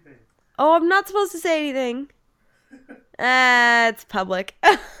say anything. Oh, I'm not supposed to say anything. It's public.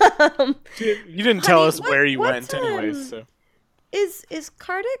 Dude, you didn't tell us where you went anyways, so. Is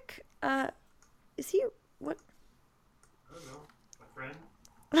Kardik, is he, what? I don't know. My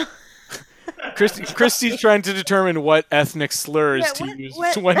friend? Christy's trying to determine what ethnic slurs to use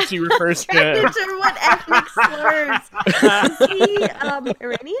when she refers to him. Determine what ethnic slurs. Is he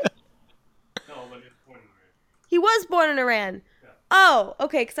Iranian? No, but he was born in Iran. He was born in Iran. Oh,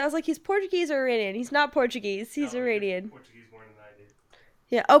 okay, because I was like, he's Portuguese or Iranian. He's not Portuguese. He's Iranian. Portuguese more than I did.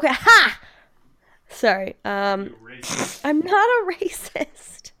 Yeah, okay. Ha! Sorry. I'm not a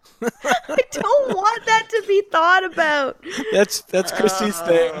racist. I don't want that to be thought about. That's Christy's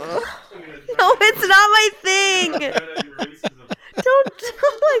thing. No, it's not my thing. Don't.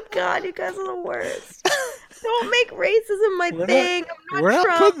 Oh my God, you guys are the worst. Don't make racism my thing. I'm not We're Trump.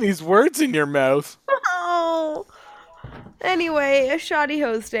 not putting these words in your mouth. Oh. Anyway, a shoddy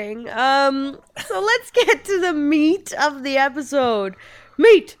hosting. So let's get to the meat of the episode.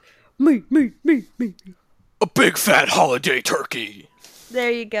 Meat. A big fat holiday turkey.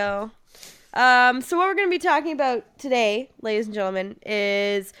 There you go. So what we're going to be talking about today, ladies and gentlemen,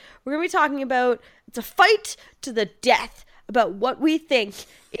 is we're going to be talking about, it's a fight to the death about what we think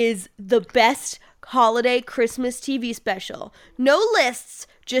is the best holiday Christmas TV special. No lists,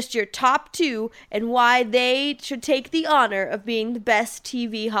 just your top 2 and why they should take the honor of being the best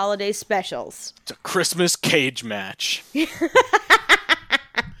TV holiday specials. It's a Christmas cage match.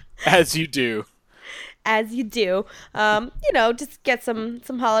 As you do. As you do. Just get some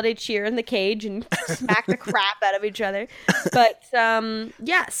holiday cheer in the cage and smack the crap out of each other. But,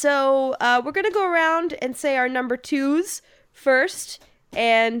 so we're going to go around and say our number 2s first.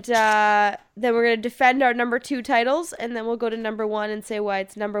 And then we're going to defend our number 2 titles. And then we'll go to number 1 and say why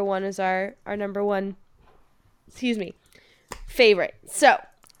it's number 1 is our number 1, favorite. So,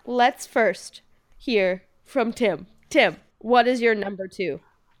 let's first hear from Tim. Tim, what is your number 2?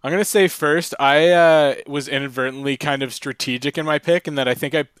 I'm going to say first, I was inadvertently kind of strategic in my pick, in that I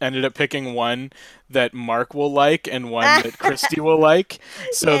think I ended up picking one that Mark will like and one that Christy will like.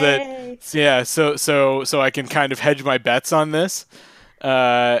 So Yay. so I can kind of hedge my bets on this.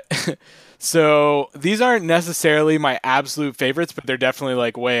 So these aren't necessarily my absolute favorites, but they're definitely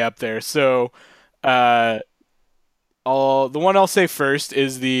like way up there. So the one I'll say first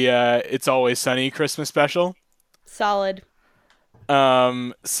is the It's Always Sunny Christmas special. Solid.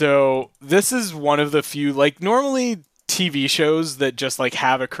 So this is one of the few, like, normally TV shows that just like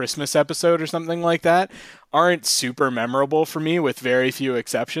have a Christmas episode or something like that aren't super memorable for me, with very few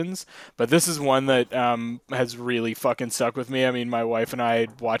exceptions. But this is one that has really fucking stuck with me. I mean, my wife and I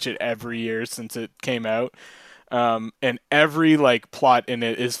watch it every year since it came out. And every like plot in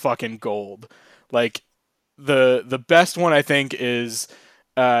it is fucking gold. Like the best one I think is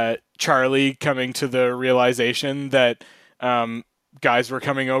Charlie coming to the realization that guys were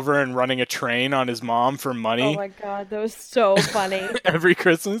coming over and running a train on his mom for money. Oh my god, that was so funny. Every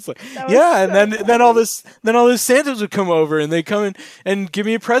Christmas, like, yeah, so and then all this Santas would come over and they come in and give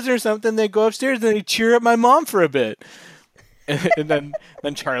me a present or something. They go upstairs and they cheer up my mom for a bit, and then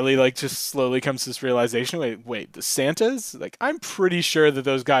Charlie like just slowly comes to this realization: wait, the Santas? Like, I'm pretty sure that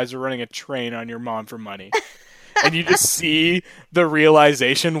those guys are running a train on your mom for money. And you just see the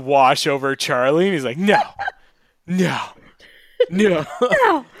realization wash over Charlie, and he's like, no. No. And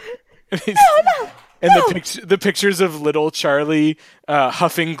the pictures of little Charlie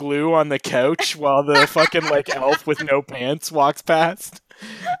huffing glue on the couch while the fucking like elf with no pants walks past.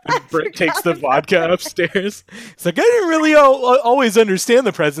 And Britt takes the vodka upstairs. It's like, I didn't really always understand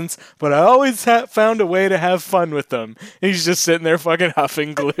the presents, but I always found a way to have fun with them. And he's just sitting there fucking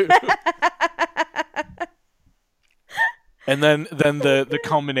huffing glue. And then the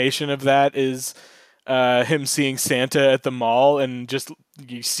culmination of that is him seeing Santa at the mall, and just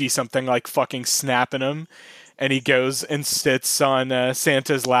you see something like fucking snapping him, and he goes and sits on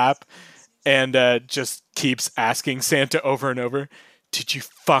Santa's lap and just keeps asking Santa over and over, "Did you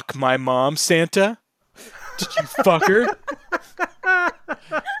fuck my mom, Santa? Did you fuck her?"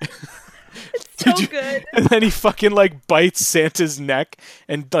 So good. And then he fucking like bites Santa's neck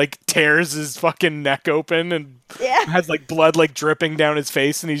and like tears his fucking neck open and has like blood like dripping down his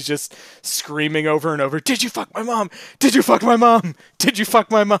face, and he's just screaming over and over, "Did you fuck my mom? Did you fuck my mom? Did you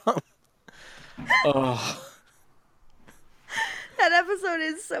fuck my mom?" Oh. That episode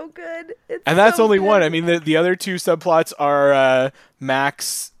is so good. And that's only one. I mean, the other two subplots are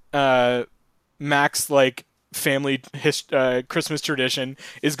Max like family Christmas tradition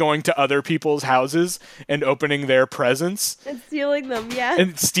is going to other people's houses and opening their presents and stealing them,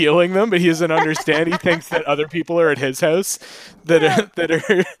 but he doesn't understand. He thinks that other people are at his house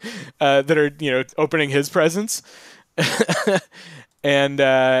that are opening his presents. and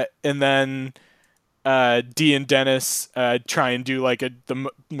then Dee and Dennis try and do like the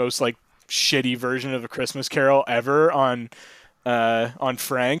most like shitty version of A Christmas Carol ever on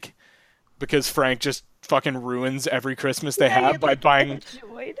Frank, because Frank just fucking ruins every Christmas they have by buying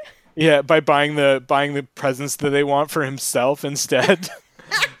the presents that they want for himself instead.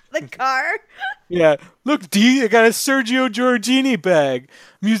 The car. Yeah, look, Dee, I got a Sergio Giorgini bag.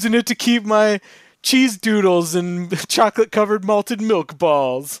 I'm using it to keep my cheese doodles and chocolate covered malted milk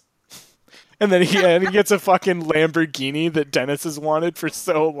balls. And then he gets a fucking Lamborghini that Dennis has wanted for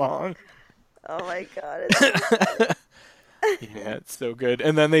so long. Oh my god. It's so funny. Yeah, it's so good.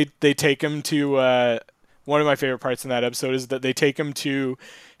 And then they take him to one of my favorite parts in that episode is that they take him to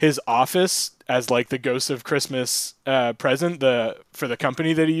his office as like the Ghost of Christmas present for the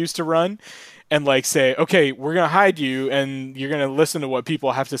company that he used to run. and like say, okay, we're gonna hide you, and you're gonna listen to what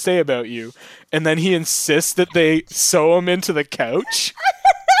people have to say about you, and then he insists that they sew him into the couch.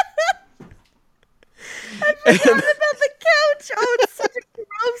 I forgot about the couch. Oh, it's such a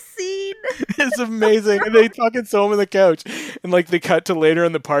gross scene. It's amazing. And they fucking sew him in the couch. And like they cut to later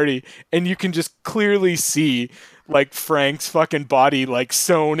in the party and you can just clearly see like Frank's fucking body like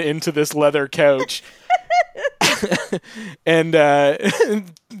sewn into this leather couch. And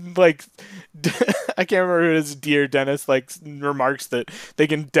like I can't remember who it is, dear Dennis like remarks that they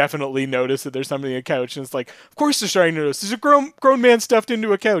can definitely notice that there's something in a couch, and it's like, of course they're starting to notice. There's a grown man stuffed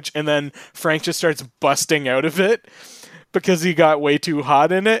into a couch, and then Frank just starts busting out of it because he got way too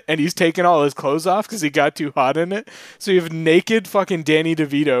hot in it, and he's taking all his clothes off because he got too hot in it. So you have naked fucking Danny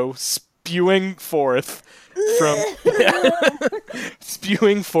DeVito spewing forth from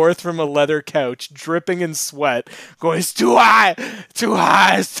a leather couch, dripping in sweat, going, it's too high,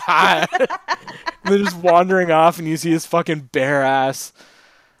 it's high. And they're just wandering off, and you see his fucking bare ass.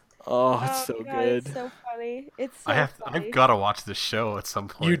 Oh, it's so God, good. It's so funny. It's so funny. I've got to watch this show at some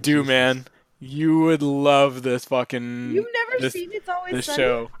point. You do, Jesus. man. You would love this fucking. You've never seen It's Always this Sunny?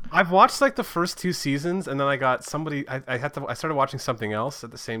 show. I've watched like the first 2 seasons, and then I got somebody. I started watching something else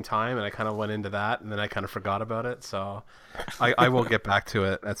at the same time, and I kind of went into that, and then I kind of forgot about it. So, I will get back to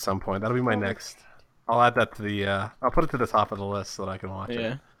it at some point. That'll be my next. I'll add that to the. I'll put it to the top of the list so that I can watch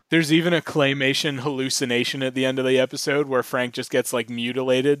it. There's even a claymation hallucination at the end of the episode where Frank just gets like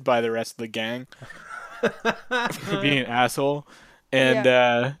mutilated by the rest of the gang for being an asshole,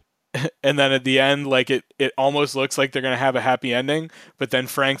 and and then at the end, like it almost looks like they're gonna have a happy ending, but then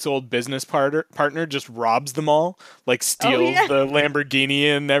Frank's old business partner just robs them all, like steals the Lamborghini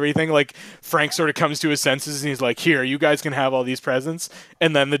and everything. Like Frank sort of comes to his senses and he's like, "Here, you guys can have all these presents,"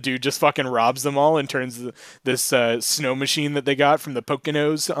 and then the dude just fucking robs them all and turns this snow machine that they got from the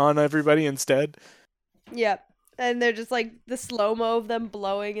Poconos on everybody instead. Yep, and they're just like the slow-mo of them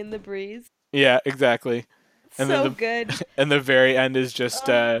blowing in the breeze. Yeah, exactly. And so good. And the very end is just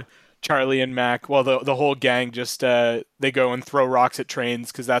Charlie and Mac. Well, the whole gang just they go and throw rocks at trains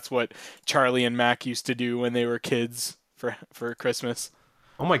because that's what Charlie and Mac used to do when they were kids for Christmas.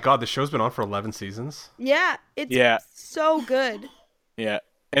 Oh my god, the show's been on for 11 seasons. Yeah, it's so good. Yeah,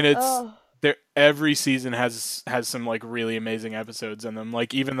 and it's there. Every season has some like really amazing episodes in them.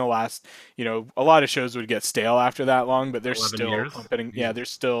 Like even the last, a lot of shows would get stale after that long, but they're still pumping. Yeah, they're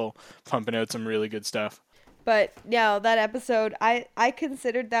still pumping out some really good stuff. But yeah, that episode, I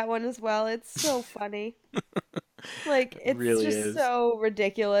considered that one as well. It's so funny. Like, it's really just is. so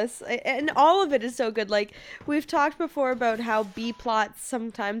ridiculous. And all of it is so good. Like, we've talked before about how B plots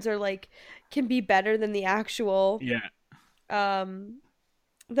sometimes are like, can be better than the actual,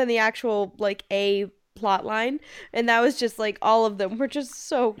 like A plot line. And that was just like, all of them were just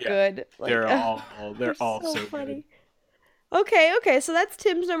so good. Like, they're all so funny. good. Okay, so that's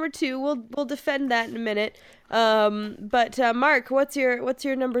Tim's number 2. We'll defend that in a minute. But Mark, what's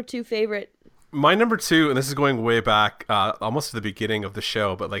your number 2 favorite? My number 2, and this is going way back, almost to the beginning of the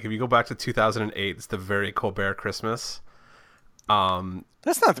show, but like if you go back to 2008, it's the very Colbert Christmas.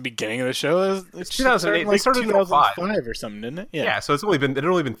 That's not the beginning of the show. It's 2008. Like it started 2005 or something, didn't it? Yeah. So it had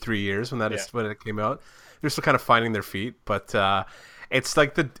only been 3 years when it came out. They're still kind of finding their feet, but it's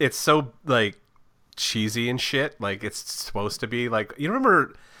like it's so like cheesy and shit. Like it's supposed to be like, you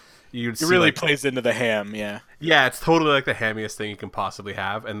remember it really like, plays into the ham. Yeah, it's totally like the hammiest thing you can possibly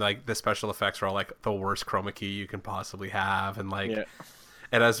have, and like the special effects are all like the worst chroma key you can possibly have, and like it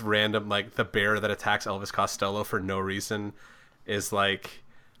has random, like the bear that attacks Elvis Costello for no reason is like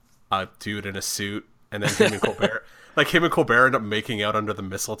a dude in a suit, and then him and Colbert end up making out under the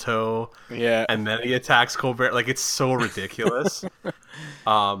mistletoe. Yeah. And then he attacks Colbert. Like, it's so ridiculous.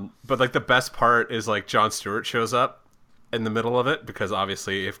 But like the best part is like Jon Stewart shows up in the middle of it, because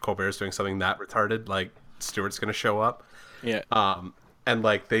obviously if Colbert's doing something that retarded, like Stewart's gonna show up. Yeah. And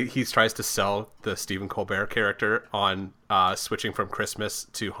like he tries to sell the Stephen Colbert character on switching from Christmas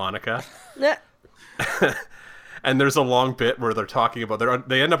to Hanukkah. And there's a long bit where they're talking about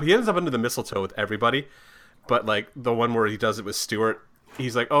he ends up under the mistletoe with everybody, but like the one where he does it with Stewart,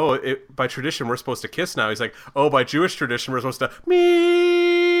 he's like, "Oh, by tradition we're supposed to kiss now." He's like, "Oh, by Jewish tradition we're supposed to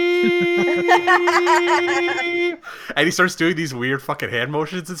me." And he starts doing these weird fucking hand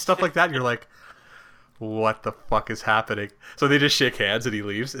motions and stuff like that. And you're like, what the fuck is happening? So they just shake hands and he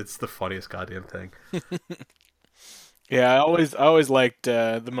leaves. It's the funniest goddamn thing. Yeah, I always liked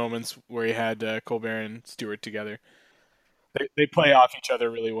the moments where he had Colbert and Stewart together. They play off each other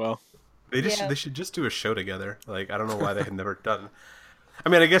really well. They should just do a show together. Like, I don't know why they had never done. I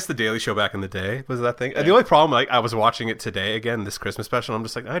mean, I guess the Daily Show back in the day was that thing. Yeah. The only problem, like, I was watching it today again, this Christmas special. I'm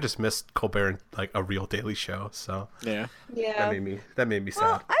just like, I just missed Colbert and like a real Daily Show. So Yeah. Yeah. that made me sad.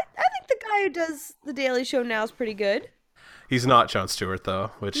 Well, I think the guy who does the Daily Show now is pretty good. He's not Jon Stewart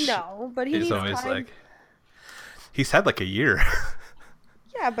though, which No, but he is needs always time. like he's had like a year.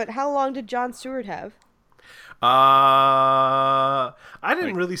 Yeah, but how long did Jon Stewart have? I didn't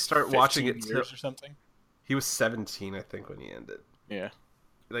Like really start watching 15 it till years or something. he was 17, I think, when he ended. Yeah.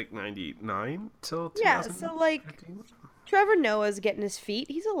 Like 99 till 2000. Yeah, so like Trevor Noah's getting his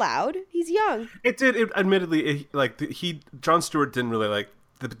feet. He's allowed. He's young. It did. Admittedly, Jon Stewart didn't really like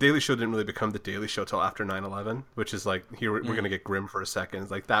the Daily Show. Didn't really become the Daily Show till after 9/11, which is like here we're gonna get grim for a second.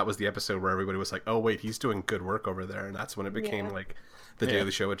 It's like that was the episode where everybody was like, "Oh wait, he's doing good work over there," and that's when it became Yeah. like the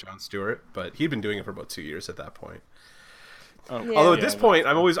Daily Show with Jon Stewart. But he'd been doing it for about 2 years at that point. Oh, Yeah. Although at this point,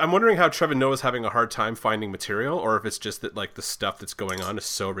 I'm wondering how Trevor Noah's having a hard time finding material, or if it's just that like the stuff that's going on is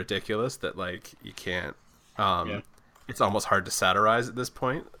so ridiculous that like you can't. It's almost hard to satirize at this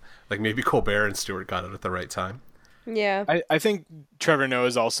point. Like maybe Colbert and Stewart got it at the right time. Yeah. I think Trevor Noah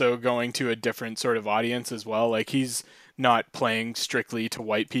is also going to a different sort of audience as well. Like he's not playing strictly to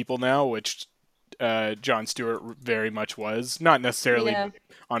white people now, which Jon Stewart very much was. Not necessarily Yeah.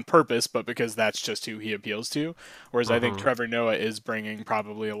 on purpose, but because that's just who he appeals to. Whereas I think Trevor Noah is bringing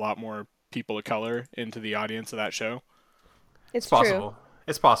probably a lot more people of color into the audience of that show. It's It's possible.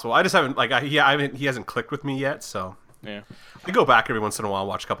 It's possible. I just haven't he hasn't clicked with me yet, so Yeah. I go back every once in a while,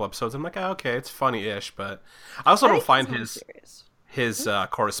 watch a couple episodes. I'm like, okay, it's funny-ish, but I also don't find his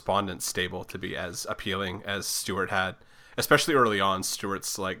correspondence stable to be as appealing as Stewart had, especially early on.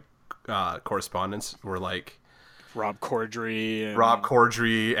 Stewart's like correspondence were like Rob Corddry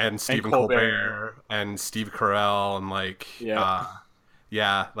and Stephen Colbert and Steve Carell and like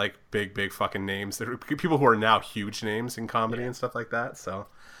like big fucking names. There are people who are now huge names in comedy and stuff like that. So.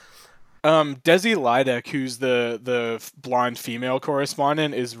 Desi Lydek, who's the blonde female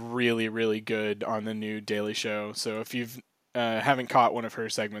correspondent, is really, really good on the new Daily Show. So if you've haven't caught one of her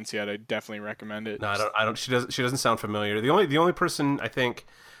segments yet, I definitely recommend it. No, I don't. She doesn't sound familiar. The only person I think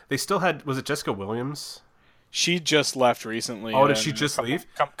they still had was it Jessica Williams. She just left recently. Oh, did she just leave?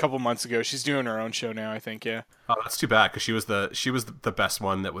 Couple months ago. She's doing her own show now, I think. Yeah. Oh, that's too bad because she was the best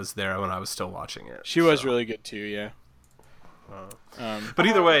one that was there when I was still watching it. She was really good too. Yeah. But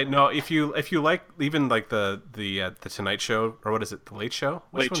either way, no. If you like even like the Tonight Show or what is it, the Late Show?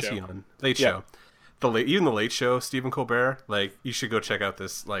 Which Late one's Show. he on? Late Show. The Late Show, Stephen Colbert. Like you should go check out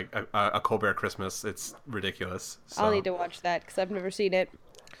this like a Colbert Christmas. It's ridiculous. So. I'll need to watch that because I've never seen it.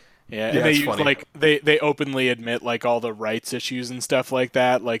 Yeah, Yeah, and they it's use funny. like they openly admit like all the rights issues and stuff like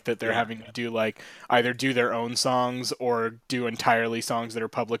that, like that they're having to do like either do their own songs or do entirely songs that are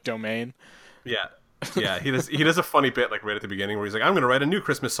public domain. Yeah. Yeah, he does a funny bit like right at the beginning where he's like, I'm going to write a new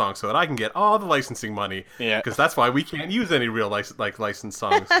Christmas song so that I can get all the licensing money. Yeah. Because that's why we can't use any real licensed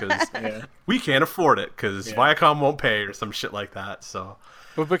songs because we can't afford it because Viacom won't pay or some shit like that. So,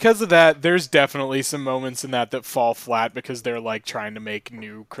 But because of that, there's definitely some moments in that fall flat because they're like trying to make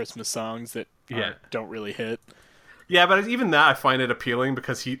new Christmas songs that don't really hit. yeah, but even that I find it appealing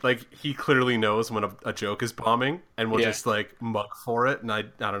because he clearly knows when a joke is bombing and will just like mug for it. And I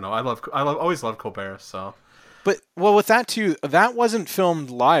don't know. I always love Colbert. So. But well, with that too, that wasn't filmed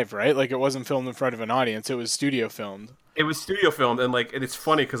live, right? Like it wasn't filmed in front of an audience. It was studio filmed. It was studio filmed, and like it's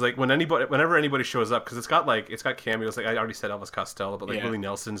funny because like whenever anybody shows up, because it's got cameos. Like I already said, Elvis Costello, but like Willie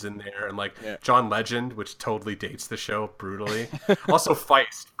Nelson's in there, and like John Legend, which totally dates the show brutally. Also,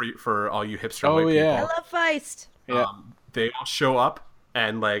 Feist for all you hipster white people. I love Feist. Yeah. They all show up,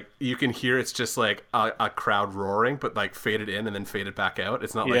 and like you can hear it's just like a crowd roaring, but like faded in and then faded back out.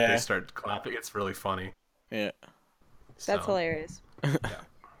 It's not like they start clapping. It's really funny. Yeah. That's hilarious.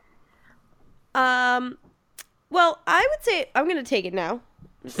 Well, I would say I'm gonna take it now.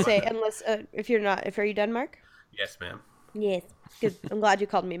 Say unless if you're not, are you done, Mark? Yes, ma'am. Yes. Good. I'm glad you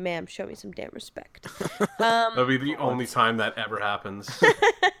called me ma'am. Show me some damn respect. That'll be the only time that ever happens.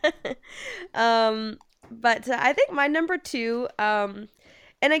 But I think my number 2, and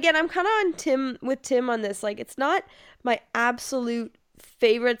again, I'm kind of on Tim on this. Like, it's not my absolute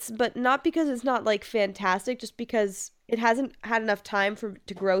favorites, but not because it's not like fantastic, just because it hasn't had enough time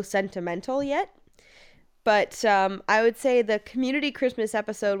to grow sentimental yet. But I would say the Community Christmas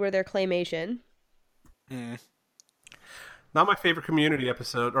episode where they're claymation. Not my favorite Community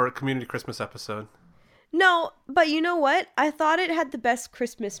episode or Community Christmas episode. No, but you know what? I thought it had the best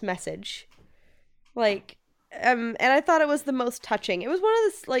Christmas message. Like, and I thought it was the most touching. It was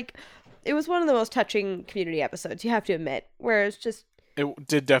one of the most touching Community episodes, you have to admit, where it's just... It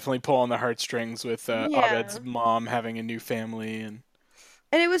did definitely pull on the heartstrings with Abed's mom having a new family and...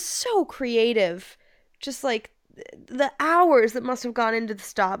 And it was so creative. Just like the hours that must have gone into the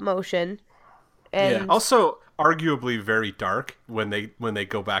stop motion. And Also, arguably very dark when they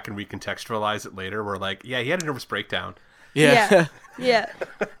go back and recontextualize it later. We're like, yeah, he had a nervous breakdown. yeah.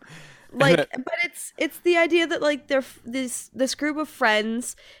 Like, but it's the idea that like they're this group of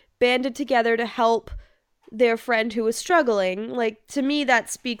friends banded together to help their friend who was struggling. Like, to me, that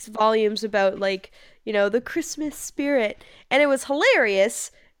speaks volumes about, like, you know, the Christmas spirit. And it was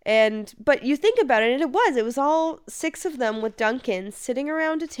hilarious. But you think about it, and it was all 6 of them with Duncan sitting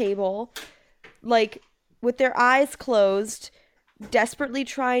around a table, like, with their eyes closed, desperately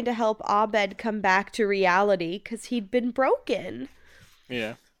trying to help Abed come back to reality because he'd been broken.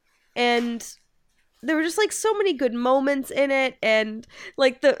 Yeah. And there were just like so many good moments in it, and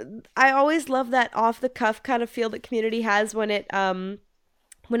like I always love that off the cuff kind of feel that Community has when it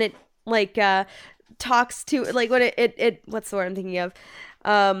like talks to, like, when it what's the word I'm thinking of,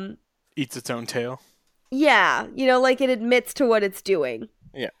 Eats its own tail. yeah, you know, like it admits to what it's doing.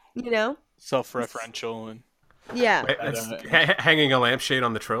 Yeah. You know? Self-referential and Yeah. It's hanging a lampshade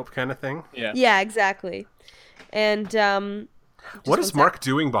on the trope kind of thing. yeah. Yeah, exactly. And What is Mark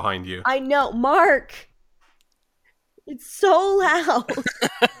doing behind you? I know, Mark. It's so loud.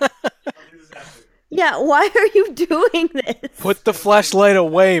 Yeah, why are you doing this? Put the flashlight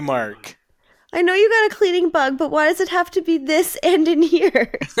away, Mark. I know you got a cleaning bug, but why does it have to be this and in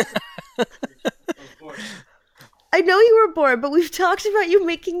here? I know you were bored, but we've talked about you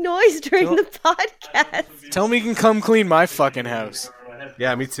making noise during the podcast. Tell me you can come clean my fucking house.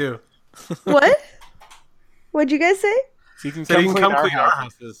 Yeah, me too. What? What'd you guys say? So you can So come, you can clean, come clean our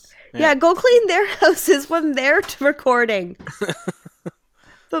house. houses. Yeah, go clean their houses when they're recording.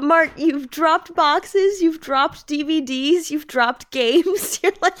 But Mark, you've dropped boxes, you've dropped DVDs, you've dropped games.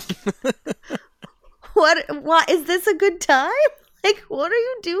 You're like, what? Is this a good time? Like, what are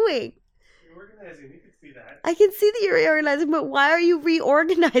you doing? You're organizing. You can see that. I can see that you're reorganizing, but why are you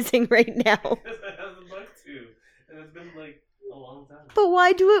reorganizing right now? Because I haven't liked to, and it's been like a long time. But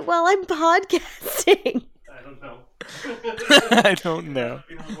why do it while I'm podcasting? I don't know. I don't know.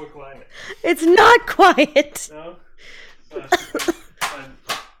 Be a little more quiet. It's not quiet. No.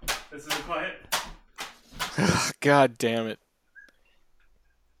 This is quiet. God damn it.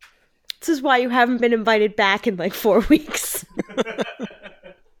 This is why you haven't been invited back in like 4 weeks.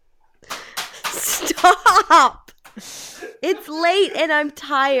 Stop! It's late and I'm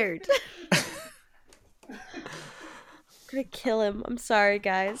tired. I'm gonna kill him. I'm sorry,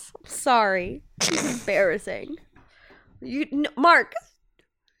 guys. I'm sorry. It's embarrassing. Mark,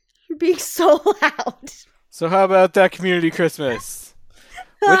 you're being so loud. So how about that community Christmas?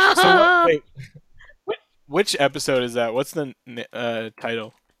 Which episode is that? What's the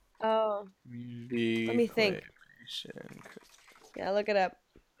title? Oh, Community let me think. Claymation Christmas. Yeah, look it up.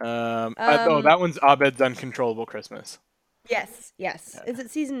 That one's Abed's Uncontrollable Christmas. Yes. Is it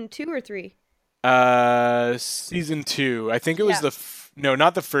season 2 or 3? Season 2. I think it was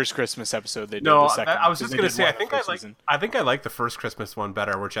not the first Christmas episode they did. No, the second I was just gonna say. I think I like the first Christmas one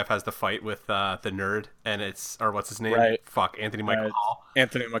better, where Jeff has the fight with the nerd, and what's his name? Right. Fuck, Anthony Michael Hall.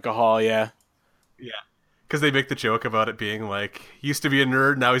 Anthony Michael Hall, yeah. Yeah, because they make the joke about it being like, he used to be a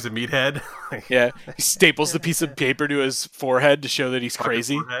nerd, now he's a meathead. Yeah, he staples the piece of paper to his forehead to show that he's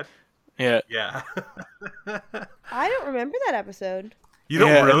crazy. Forehead. Yeah. Yeah. I don't remember that episode. You don't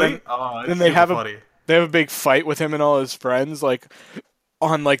Yeah, really? then Oh, they have funny. They have a big fight with him and all his friends, like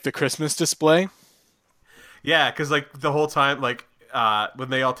on like the Christmas display. Yeah, because like the whole time, like when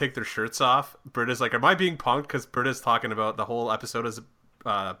they all take their shirts off, Britta's like, "Am I being punked?" Because Britta's talking about the whole episode is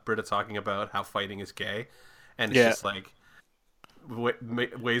Britta talking about how fighting is gay, and it's just like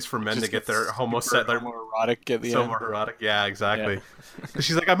ways for men to get their more erotic at the end. more erotic. Yeah, exactly. Because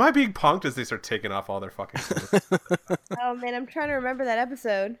she's like, "Am I being punked?" As they start taking off all their fucking clothes. Oh man, I'm trying to remember that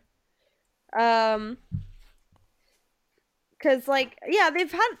episode. Because like, yeah,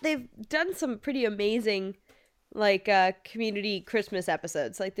 they've done some pretty amazing like community Christmas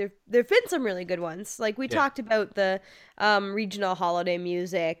episodes. Like there've been some really good ones. Like we talked about the regional holiday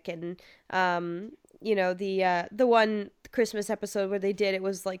music, and you know, the one Christmas episode where they did, it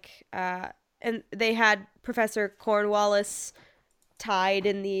was like and they had Professor Cornwallis tied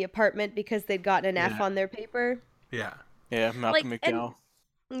in the apartment because they'd gotten an F on their paper. Yeah. Yeah, Malcolm McDowell.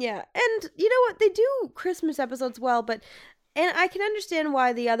 Yeah, and you know what? They do Christmas episodes well, and I can understand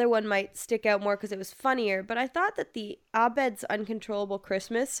why the other one might stick out more because it was funnier, but I thought that the Abed's Uncontrollable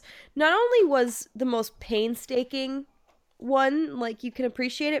Christmas not only was the most painstaking one, like you can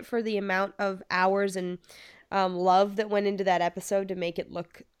appreciate it for the amount of hours and love that went into that episode to make it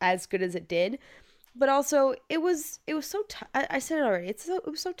look as good as it did, but also it was so I said it already. It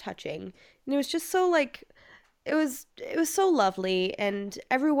was so touching, and it was just so like it was so lovely, and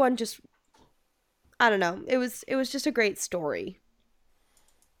everyone just I don't know. It was just a great story,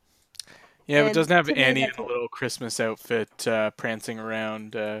 Yeah, but and doesn't have to me Annie in that's a what. little Christmas outfit prancing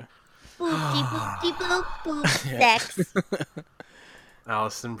around. Boopty boopty boop boop Yeah. sex.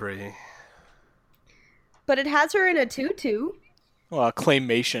 Allison Brie. But it has her in a tutu. Well, a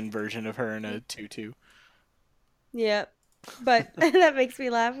claymation version of her in a tutu. Yeah. But that makes me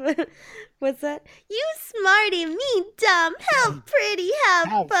laugh. What's that? You smarty, me dumb. How pretty, have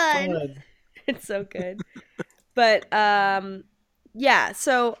Have fun. fun. It's so good. But yeah,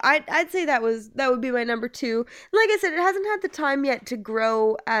 so I'd say that would be my number two. Like I said, it hasn't had the time yet to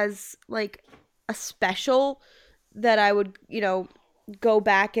grow as like a special that I would, go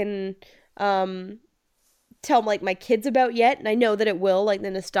back and um tell like my kids about yet. And I know that it will, like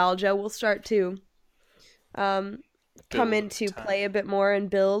the nostalgia will start to um come Build over into time. play a bit more and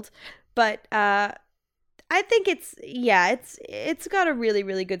build. But I think it's got a really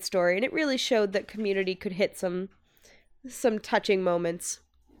really good story, and it really showed that Community could hit some touching moments.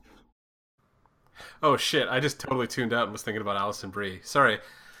 Oh shit! I just totally tuned out and was thinking about Allison Brie. Sorry.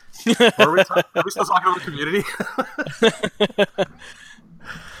 Are we still talking about the Community?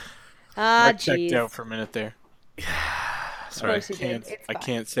 Ah, Mark checked out jeez. for a minute there. Of Sorry. course he did. It's I fine.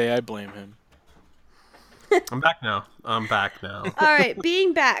 can't say I blame him. I'm back now. I'm back now. All right,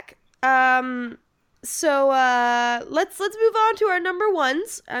 being back. So let's move on to our number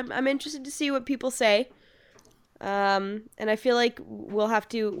ones. I'm interested to see what people say. And I feel like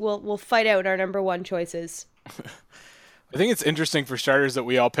we'll fight out our number one choices. I think it's interesting for starters that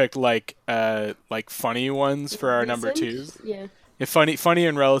we all picked like funny ones for our number Recent? twos. Yeah. Yeah, funny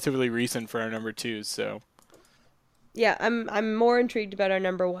and relatively recent for our number twos. So, Yeah, I'm more intrigued about our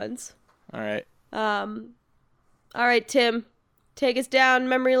number ones. all right. Um, all right, Tim, take us down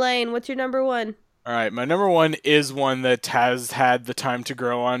memory lane. What's your number one? All right, my number one is one that has had the time to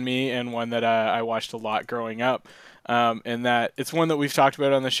grow on me, and one that I watched a lot growing up. And that it's one that we've talked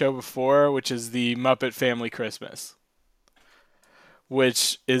about on the show before, which is the Muppet Family Christmas,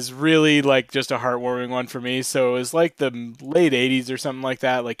 which is really like just a heartwarming one for me. So it was like the late '80s or something like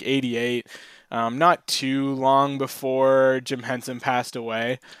that, like '88, not too long before Jim Henson passed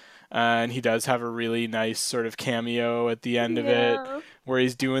away. And he does have a really nice sort of cameo at the end of it Yeah. where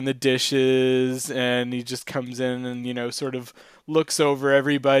he's doing the dishes and he just comes in and, sort of looks over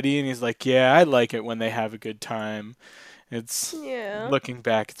everybody and he's like, yeah, I like it when they have a good time. It's Yeah. looking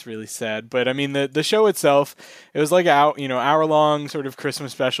back, it's really sad. But I mean, the show itself, it was like hour long sort of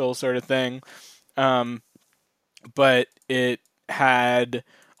Christmas special sort of thing. Um, but it had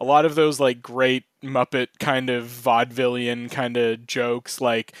a lot of those like great Muppet kind of vaudevillian kind of jokes,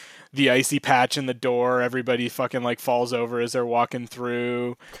 like the icy patch in the door, everybody fucking like falls over as they're walking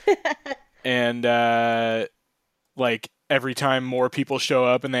through, and like every time more people show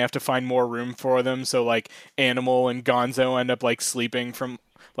up and they have to find more room for them, so like Animal and Gonzo end up like sleeping from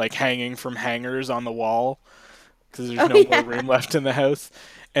like hanging from hangers on the wall because there's Oh no more yeah. room left in the house.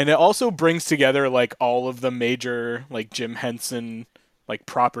 And it also brings together like all of the major like Jim Henson like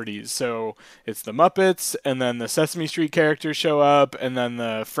properties. So it's the Muppets, and then the Sesame Street characters show up, and then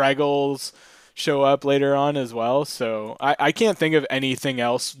the Fraggles show up later on as well. So I can't think of anything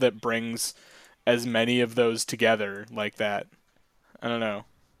else that brings as many of those together like that. I don't know.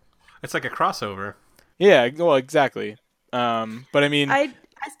 It's like a crossover. Yeah, well, exactly. But I mean, I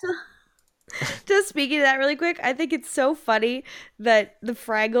still just speaking of that really quick, I think it's so funny that the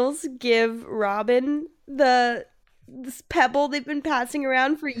Fraggles give Robin this pebble they've been passing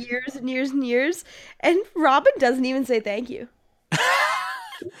around for years and years and years, and Robin doesn't even say thank you.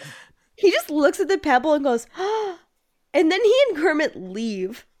 He just looks at the pebble and goes, and then he and Kermit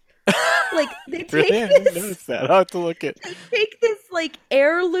leave. Like they take really, I didn't this notice that. I'll have to look at. they take this like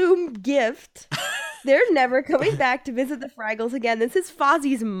heirloom gift. They're never coming back to visit the Fraggles again. This is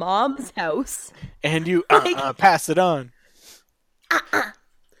Fozzie's mom's house. And you Like pass it on. I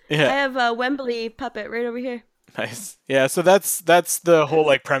Yeah. have a Wembley puppet right over here. Nice. Yeah, so that's the whole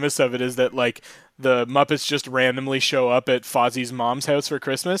like premise of it, is that like the Muppets just randomly show up at Fozzie's mom's house for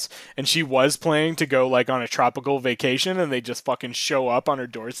Christmas, and she was planning to go like on a tropical vacation, and they just fucking show up on her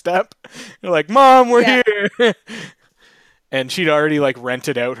doorstep. They're like, "Mom, we're Yeah. here." And she'd already like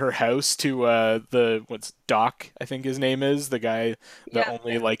rented out her house to the what's Doc, I think his name is, the guy, the Yeah.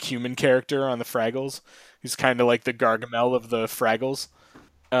 only like human character on the Fraggles. He's kind of like the Gargamel of the Fraggles.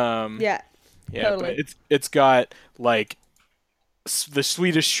 Um Yeah. yeah, but Totally. it's got like the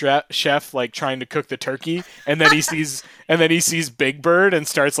Swedish chef like trying to cook the turkey, and then he sees Big Bird and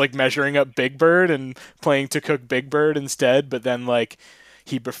starts like measuring up Big Bird and playing to cook Big Bird instead, but then like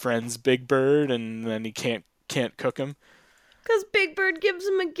he befriends Big Bird and then he can't cook him. Because Big Bird gives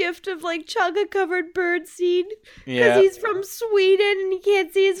him a gift of like chaga-covered bird seed. Because Yeah. he's from Sweden and he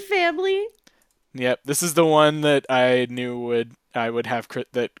can't see his family. Yep, this is the one that I knew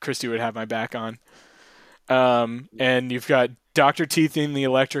that Christy would have my back on. And you've got Dr. Teethy and the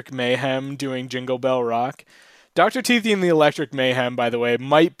Electric Mayhem doing Jingle Bell Rock. Dr. Teethy and the Electric Mayhem, by the way,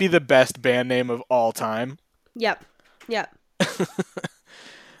 might be the best band name of all time. Yep.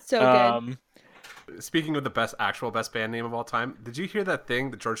 So good. Speaking of the actual best band name of all time, did you hear that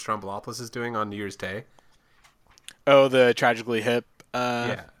thing that George Stroumboulopoulos is doing on New Year's Day? Oh, the Tragically Hip.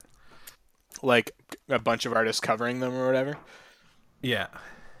 Yeah. Like a bunch of artists covering them or whatever. Yeah.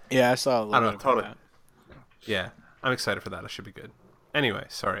 Yeah, I saw a little I don't know, bit totally. of Yeah. I'm excited for that. It should be good. Anyway,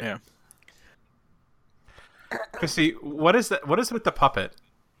 sorry. Yeah. Chrissy, what is that? What is with the puppet?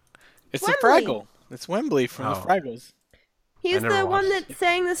 It's Wembley. the Fraggle. It's Wembley from the Oh. Fraggles. He's never the one watched. that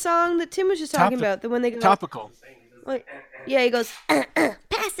sang the song that Tim was just talking about. The one they go, Topical. like, yeah, he goes, pass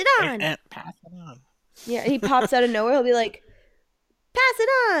it on. Pass it on. Yeah, he pops out of nowhere. He'll be like, pass it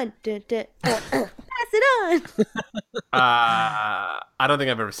on. Pass it on. I don't think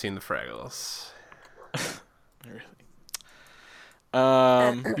I've ever seen the Fraggles.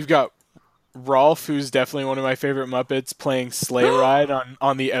 You've got Rolf, who's definitely one of my favorite Muppets, playing Sleigh Ride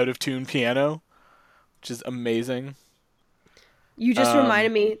on the out of tune piano, which is amazing. You just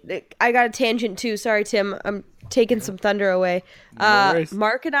reminded me. I got a tangent too. Sorry, Tim. I'm taking some thunder away. worries.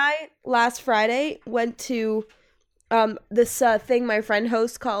 Mark and I last Friday went to this thing my friend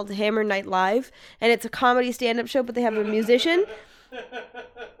hosts called Hammer Night Live, and it's a comedy stand-up show, but they have a musician.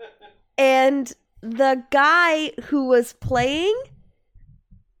 And the guy who was playing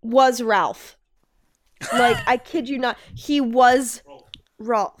was Ralph. Like, I kid you not, he was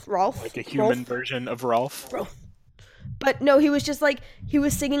Rolf. Like a human version of Rolf. But no, he was just like, he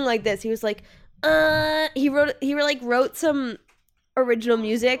was singing like this. He was like, he wrote some original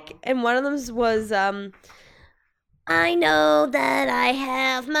music, and one of them was, I know that I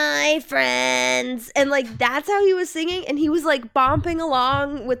have my friends. And like, that's how he was singing. And he was like bomping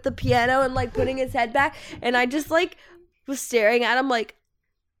along with the piano and like putting his head back. And I just like was staring at him like,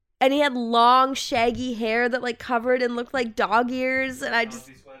 and he had long shaggy hair that like covered and looked like dog ears. And I just,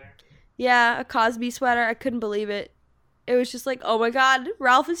 yeah, a Cosby sweater. I couldn't believe it. It was just like, oh my God,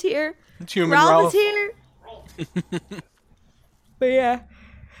 Ralph is here. It's human Ralph is here. But yeah.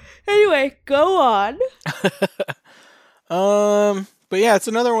 Anyway, go on. But yeah, it's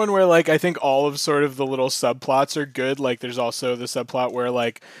another one where like I think all of sort of the little subplots are good. Like there's also the subplot where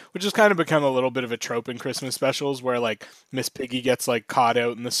like, which has kind of become a little bit of a trope in Christmas specials, where like Miss Piggy gets like caught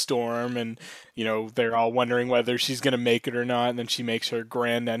out in the storm, and you know they're all wondering whether she's gonna make it or not, and then she makes her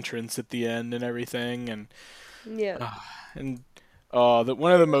grand entrance at the end and everything, and Yeah. and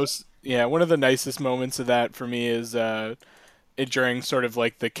one of the nicest moments of that for me is during sort of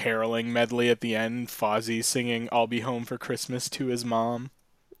like the caroling medley at the end, Fozzie singing "I'll Be Home for Christmas" to his mom.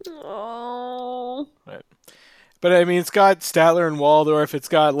 Oh. But I mean, it's got Statler and Waldorf. It's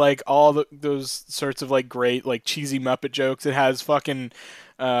got like all those sorts of like great like cheesy Muppet jokes. It has fucking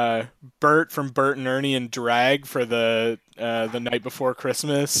Bert from Bert and Ernie and Drag for the night before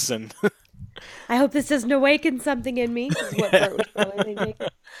Christmas, and I hope this doesn't awaken something in me. Is what Bert was probably thinking.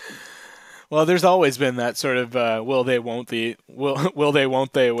 well, there's always been that sort of will they won't they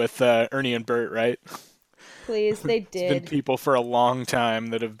with Ernie and Bert, right? Please, they It's been did. people for a long time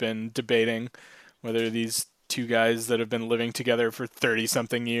that have been debating whether these two guys that have been living together for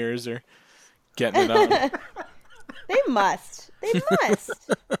 30-something years are getting it on. They must. They must.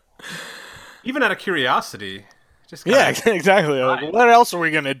 Even out of curiosity. Just Yeah, kinda, exactly. Like, what else are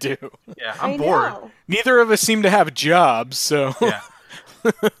we going to do? yeah, I I'm bored. know. Neither of us seem to have jobs, so... Yeah.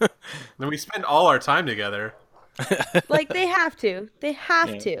 Then we spend all our time together. Like, they have to. They have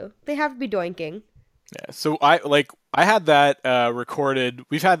Yeah. to. They have to be doinking. Yeah, so I had that recorded.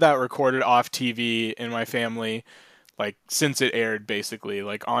 We've had that recorded off TV in my family, like since it aired, basically,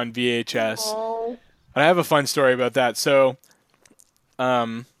 like on VHS. Oh. And I have a fun story about that. So,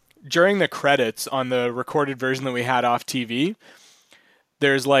 during the credits on the recorded version that we had off TV,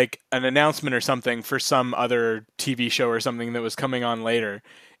 there's like an announcement or something for some other TV show or something that was coming on later,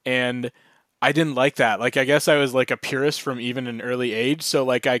 and I didn't like that. Like, I guess I was like a purist from even an early age. So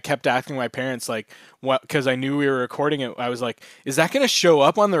like I kept asking my parents, like, what, because I knew we were recording it. I was like, is that going to show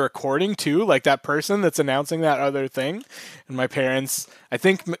up on the recording too? Like that person that's announcing that other thing? And my parents, I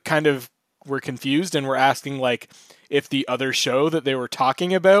think kind of were confused and were asking like if the other show that they were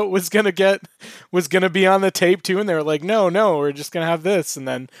talking about was gonna be on the tape too, and they were like, no, we're just gonna have this, and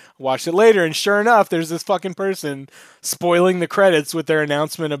then watched it later, and sure enough, there's this fucking person spoiling the credits with their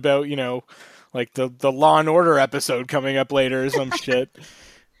announcement about, you know, like the Law and Order episode coming up later or some shit.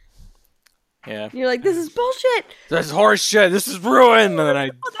 Yeah. You're like, this is bullshit. This is horse shit. This is ruined. And then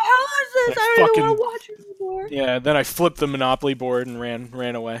What the hell is this? I don't even want to watch it anymore. yeah, then I flipped the Monopoly board and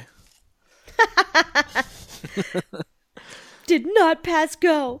ran away. Did not pass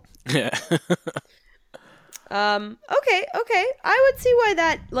go. Yeah. Okay. I would see why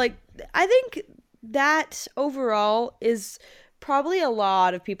that, like, I think that overall is probably a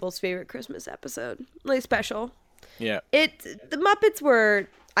lot of people's favorite Christmas episode, like special. Yeah. The Muppets were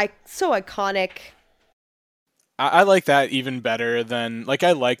so iconic. I like that even better than, like,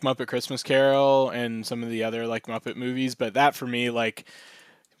 I like Muppet Christmas Carol and some of the other, like, Muppet movies, but that for me, like,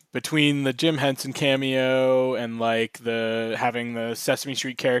 between the Jim Henson cameo and, like, having the Sesame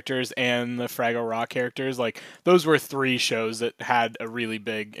Street characters and the Fraggle Rock characters, like, those were 3 shows that had a really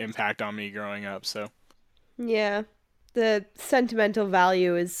big impact on me growing up, so. Yeah. The sentimental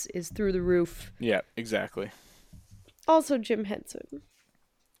value is through the roof. Yeah, exactly. Also Jim Henson.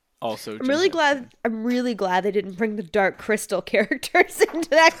 Also, I'm really glad they didn't bring the Dark Crystal characters into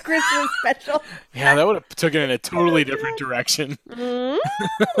that Christmas special. Yeah, that would have took it in a totally different direction. Can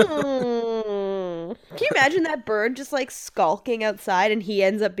you imagine that bird just like skulking outside and he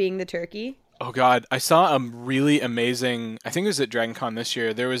ends up being the turkey? Oh god, I saw a really amazing, I think it was at DragonCon this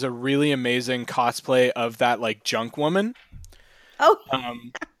year, there was a really amazing cosplay of that like junk woman. Oh.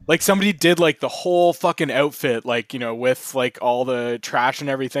 Like somebody did like the whole fucking outfit, like, you know, with like all the trash and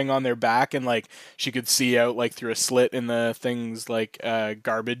everything on their back, and like she could see out like through a slit in the thing's like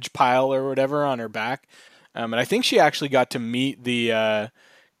garbage pile or whatever on her back. And I think she actually got to meet the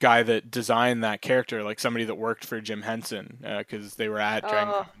guy that designed that character, like somebody that worked for Jim Henson, because they were at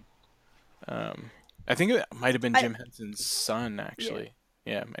DragonCon. I think it might have been Jim Henson's son, actually.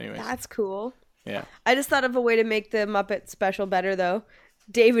 Yeah, anyways. That's cool. Yeah. I just thought of a way to make the Muppet special better, though.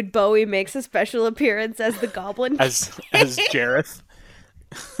 David Bowie makes a special appearance as the Goblin as Jareth.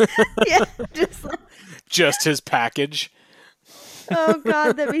 Yeah, just his package. Oh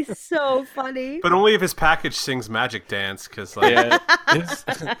god, that'd be so funny. But only if his package sings Magic Dance, because like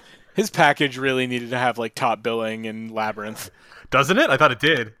his package really needed to have like top billing and Labyrinth. Doesn't it? I thought it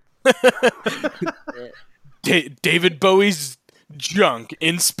did. David Bowie's junk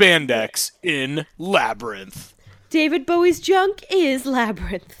in spandex in Labyrinth. David Bowie's junk is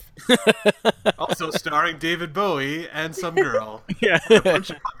Labyrinth. Also starring David Bowie and some girl. Yeah. A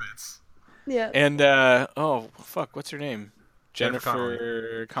bunch of puppets. Yeah. And what's her name?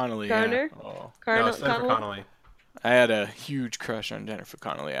 Jennifer Connelly. Garner? Yeah. Oh. No, it's Jennifer Connelly. I had a huge crush on Jennifer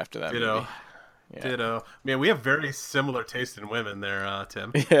Connelly after that movie. Yeah. Ditto. Man, we have very similar taste in women there,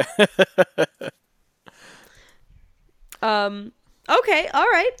 Tim. Yeah. Okay, all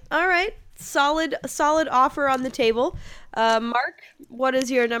right. Solid offer on the table. Mark, what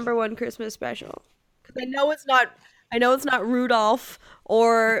is your number one Christmas special? Because I know it's not Rudolph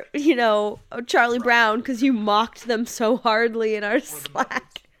or, you know, Charlie Brown, because you mocked them so hardly in our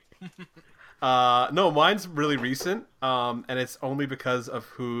Slack. No, mine's really recent, and it's only because of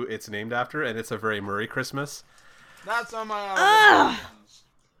who it's named after, and it's a very Murray Christmas. That's on my honorable mentions.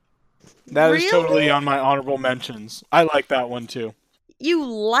 That is totally on my honorable mentions. I like that one too. You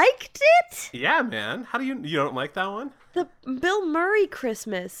liked it? Yeah, man. How do you don't like that one? The Bill Murray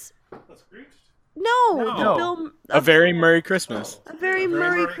Christmas. No. A Very Murray Christmas. A Very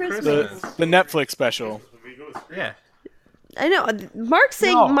Murray Christmas. The Netflix special. Yeah. I know. Mark's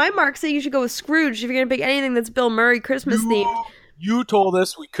saying you should go with Scrooge if you're gonna pick anything that's Bill Murray Christmas themed. You told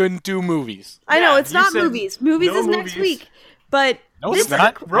us we couldn't do movies. I know it's not movies. Movies is next week. But no, it's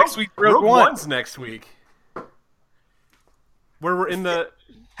not. Next week, Rogue One's next week. Where we're in the.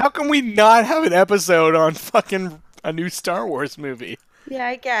 How can we not have an episode on fucking a new Star Wars movie? Yeah,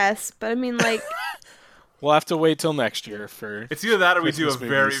 I guess. But I mean, like. We'll have to wait till next year for. It's either that or Christmas we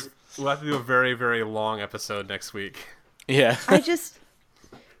movies. We'll have to do a very, very long episode next week. Yeah.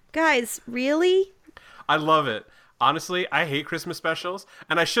 Guys, really? I love it. Honestly, I hate Christmas specials,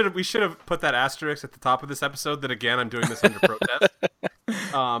 and we should have put that asterisk at the top of this episode that again I'm doing this under protest.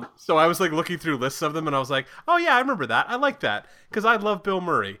 So I was like looking through lists of them, and I was like, oh yeah, I remember that. I like that because I love Bill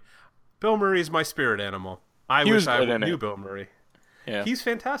Murray. Bill Murray is my spirit animal. I wish I knew Bill Murray. Yeah, he's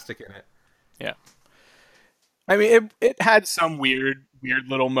fantastic in it. Yeah, I mean it had some weird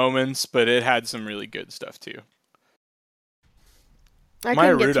little moments, but it had some really good stuff too.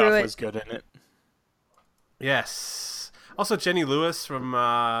 Maya Rudolph was good in it. Yes. Also, Jenny Lewis from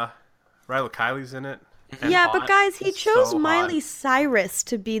Riley Kiley's in it. And Yeah, hot. but guys, he She's chose so Miley hot. Cyrus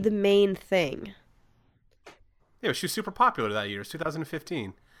to be the main thing. Yeah, she was super popular that year. It was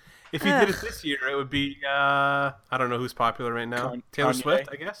 2015. If he did it this year, it would be I don't know who's popular right now. Taylor Kanye. Swift,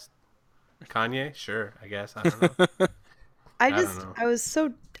 I guess. Kanye, sure, I guess. I don't know. don't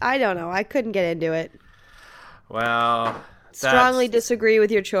know. I don't know. I couldn't get into it. Well, Strongly disagree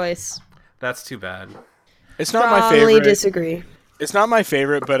with your choice. that's too bad. It's not my Strongly favorite. disagree. It's not my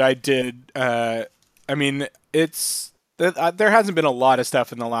favorite, but I did. I mean, there hasn't been a lot of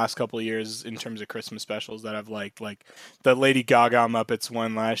stuff in the last couple of years in terms of Christmas specials that I've liked. Like the Lady Gaga Muppets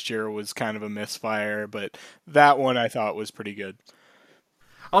one last year was kind of a misfire, but that one I thought was pretty good.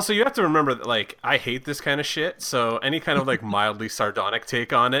 Also, you have to remember that, like, I hate this kind of shit, so any kind of, like, mildly sardonic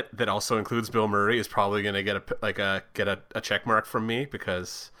take on it that also includes Bill Murray is probably going to get a check mark from me,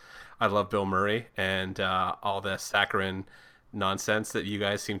 because I love Bill Murray, and all the saccharine nonsense that you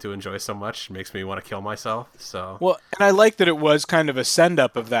guys seem to enjoy so much makes me want to kill myself, so... Well, and I like that it was kind of a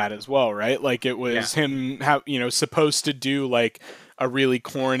send-up of that as well, right? Like, it was him, supposed to do, like, a really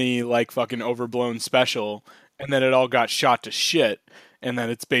corny, like, fucking overblown special, and then it all got shot to shit. And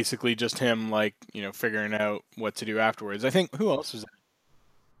then it's basically just him, like, figuring out what to do afterwards. I think, who else was in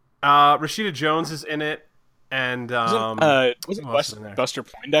it? Rashida Jones is in it, and Wasn't who else is in there? Buster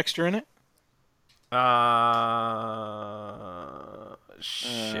Poindexter in it?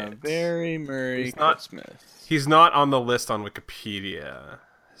 Shit. Barry Murray He's not- Christmas. He's not on the list on Wikipedia,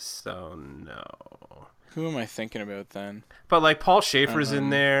 so no. Who am I thinking about then? But, like, Paul Schaefer's in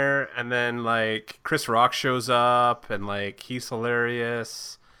there, and then, like, Chris Rock shows up, and, like, he's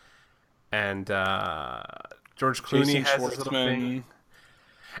hilarious, and George Clooney Jason has his little thing. Schwartzman.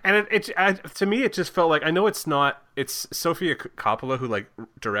 And to me, it just felt like, I know it's Sofia Coppola who, like,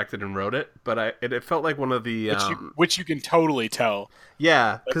 directed and wrote it, but it felt like one of the... Which you can totally tell.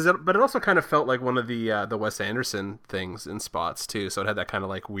 Yeah, but it also kind of felt like one of the Wes Anderson things in spots, too, so it had that kind of,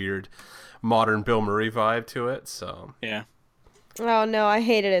 like, weird modern Bill Murray vibe to it, so... Yeah. Oh no, I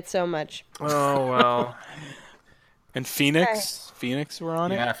hated it so much. Oh, well... And Phoenix? Phoenix were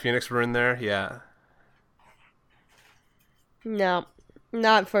on it? Yeah, Phoenix were in there, yeah. No,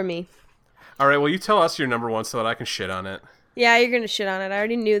 not for me. All right, well, you tell us your number one so that I can shit on it. Yeah, you're gonna shit on it. I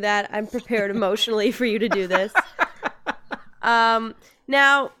already knew that. I'm prepared emotionally for you to do this. Now,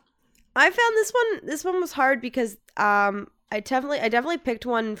 I found this one. This one was hard because I definitely picked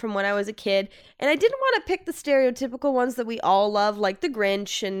one from when I was a kid, and I didn't want to pick the stereotypical ones that we all love, like the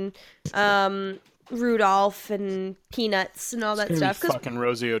Grinch and Rudolph and Peanuts and all that stuff. 'Cause- Fucking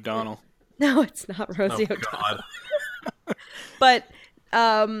Rosie O'Donnell. no, it's not Rosie Oh, O'Donnell. God. But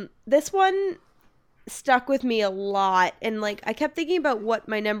this one stuck with me a lot, and like I kept thinking about what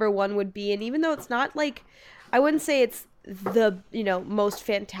my number one would be, and even though it's not like, I wouldn't say it's the most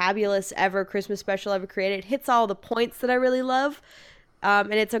fantabulous ever Christmas special ever created, it hits all the points that I really love,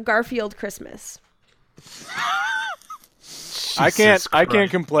 and it's a Garfield Christmas. I can't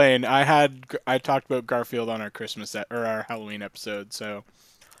Christ. complain. I talked about Garfield on our or our Halloween episode, so.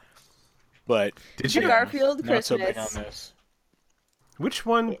 But Did The you? Garfield not so big Christmas. on this. Which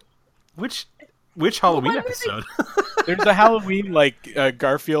one? Which Halloween What was it? episode? There's a Halloween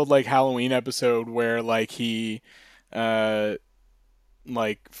Garfield Halloween episode where he goes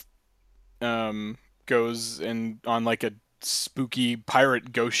and on a spooky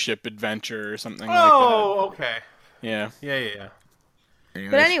pirate ghost ship adventure or something Oh, okay. like that. Yeah. Yeah.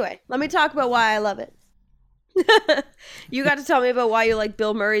 But anyway, let me talk about why I love it. You got to tell me about why you like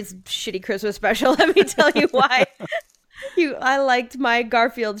Bill Murray's shitty Christmas special. Let me tell you why I liked my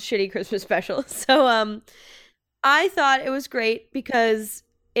Garfield shitty Christmas special. So I thought it was great because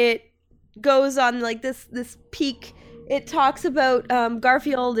it goes on this peak. It talks about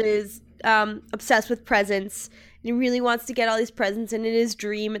Garfield is obsessed with presents, and he really wants to get all these presents, and in his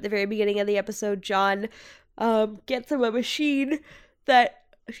dream at the very beginning of the episode, John gets him a machine that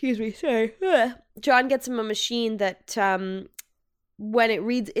John gets him a machine that when it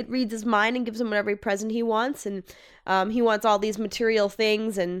reads his mind and gives him whatever present he wants, and he wants all these material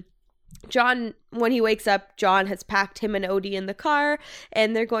things. And John, when he wakes up, John has packed him and Odie in the car,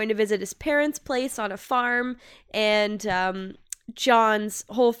 and they're going to visit his parents' place on a farm, and John's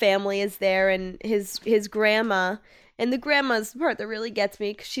whole family is there, and his grandma, and the grandma's the part that really gets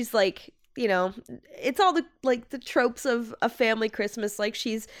me, because she's like, it's all the tropes of a family Christmas. Like,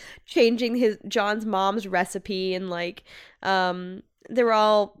 she's changing John's mom's recipe, and they're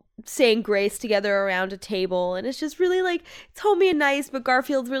all saying grace together around a table, and it's just really it's homey and nice. But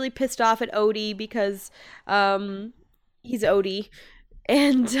Garfield's really pissed off at Odie because he's Odie,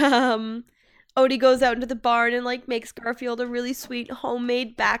 and Odie goes out into the barn and like makes Garfield a really sweet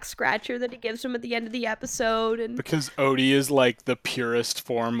homemade back scratcher that he gives him at the end of the episode. And Because Odie is like the purest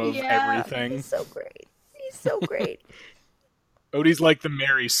form of everything. he's so great. He's so great. Odie's like the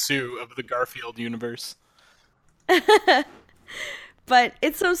Mary Sue of the Garfield universe. But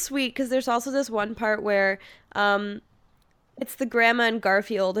it's so sweet because there's also this one part where it's the grandma and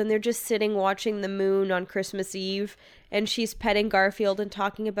Garfield, and they're just sitting watching the moon on Christmas Eve, and she's petting Garfield and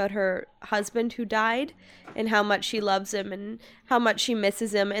talking about her husband who died and how much she loves him and how much she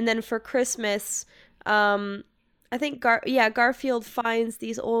misses him. And then for Christmas, I think Garfield finds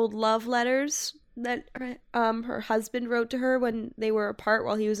these old love letters that her husband wrote to her when they were apart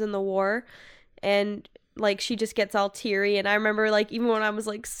while he was in the war, and like she just gets all teary. And I remember like even when I was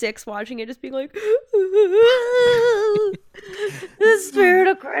like 6 watching it, just being like the spirit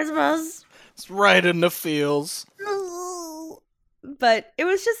of Christmas. It's right in the feels. But it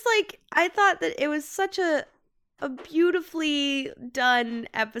was just like, I thought that it was such a beautifully done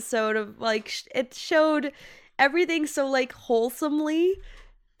episode of like it showed everything so like wholesomely,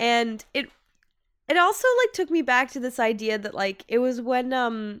 and it also like took me back to this idea that like it was when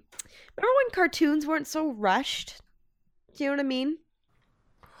remember when cartoons weren't so rushed? Do you know what I mean?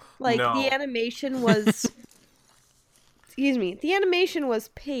 Like No. the animation was excuse me, the animation was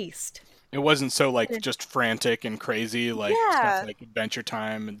paced. It wasn't so like just frantic and crazy like Yeah. stuff like Adventure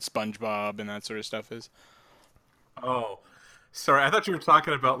Time and SpongeBob and that sort of stuff is. Oh, sorry. I thought you were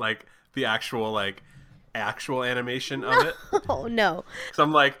talking about like the actual animation of it. Oh no. So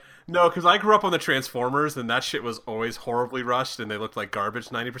I'm like, no, because I grew up on the Transformers, and that shit was always horribly rushed, and they looked like garbage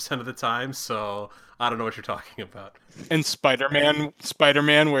 90% of the time. So I don't know what you're talking about. And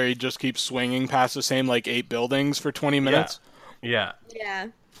Spider-Man, where he just keeps swinging past the same like 8 buildings for 20 minutes. Yeah. Yeah.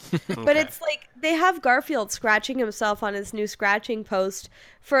 Okay. But it's like they have Garfield scratching himself on his new scratching post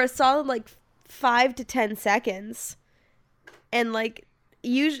for a solid like 5 to 10 seconds. And like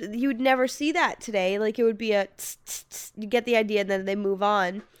usually you would never see that today. Like it would be a tss, tss, tss, you get the idea and then they move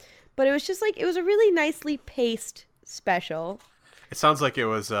on. But it was just like it was a really nicely paced special. It sounds like it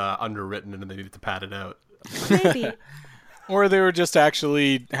was underwritten and they needed to pad it out. Maybe. Or they were just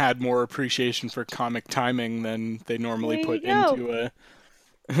actually had more appreciation for comic timing than they normally There put you go.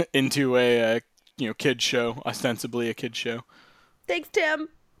 into a kid show, ostensibly a kid show. Thanks, Tim.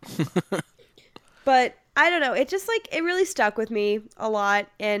 But I don't know. It just like it really stuck with me a lot,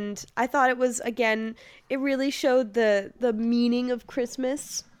 and I thought it was again. It really showed the meaning of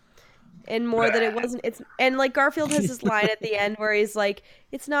Christmas, and more that it wasn't. It's and like Garfield has this line at the end where he's like,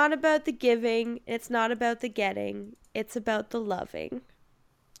 "It's not about the giving. It's not about the getting. It's about the loving."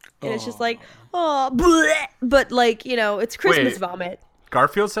 And it's just like, oh, but like it's Christmas Wait. vomit.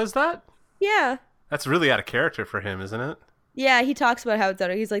 Garfield says that? Yeah. That's really out of character for him, isn't it? Yeah, he talks about how it's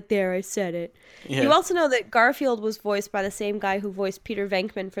better. He's like, there, I said it. Yeah. You also know that Garfield was voiced by the same guy who voiced Peter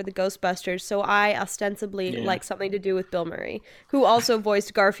Venkman for the Ghostbusters, so I ostensibly like something to do with Bill Murray, who also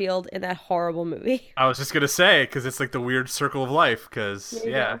voiced Garfield in that horrible movie. I was just going to say, because it's like the weird circle of life, because, There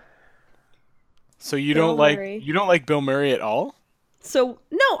you yeah. go. So you Bill don't Murray. like Bill Murray at all? So,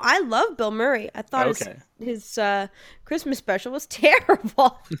 no, I love Bill Murray. I thought Okay. his Christmas special was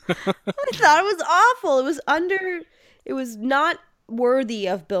terrible. I thought it was awful. It was not worthy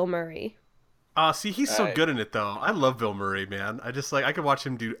of Bill Murray. See, he's so Alright. good in it, though. I love Bill Murray, man. I just, I could watch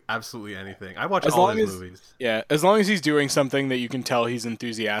him do absolutely anything. I watch As all long his as- movies. Yeah, as long as he's doing something that you can tell he's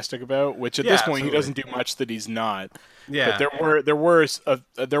enthusiastic about, which at Yeah, this point he absolutely. doesed do much that he's not. Yeah. But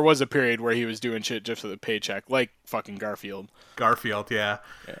there was a period where he was doing shit just for the paycheck, like fucking Garfield. Garfield, yeah.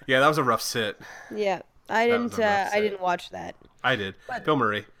 Yeah, that was a rough sit. Yeah, I That was didn't. a rough I set. didn't watch that. I did. Bill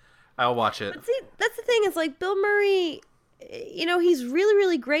Murray. I'll watch it. But see, that's the thing is like Bill Murray, he's really,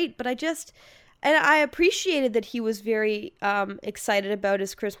 really great, but I appreciated that he was very excited about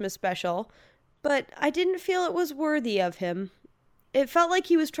his Christmas special, but I didn't feel it was worthy of him. It felt like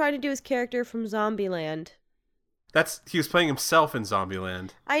he was trying to do his character from Zombieland. He was playing himself in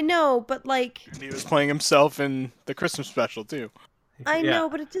Zombieland. I know, but like, And he was playing himself in the Christmas special too. I Yeah. know,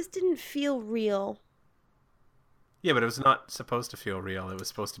 but it just didn't feel real. Yeah, but it was not supposed to feel real. It was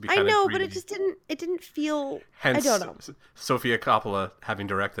supposed to be I kind know, of but greedy. it didn't feel, Hence, I don't know. Sofia Coppola having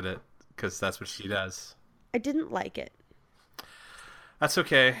directed it, because that's what she does. I didn't like it. That's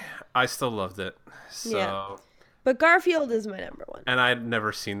okay. I still loved it. So, Yeah. But Garfield is my number one. and I'd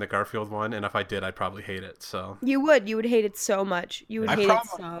never seen the Garfield one, and if I did, I'd probably hate it. So, You would hate it so much. You would I hate prob- it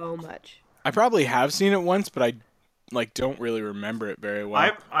so much. I probably have seen it once, but I don't really remember it very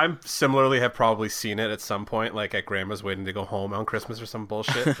well. I'm similarly have probably seen it at some point, like at Grandma's Waiting to Go Home on Christmas or some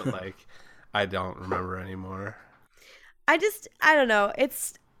bullshit, but like I don't remember anymore. I don't know.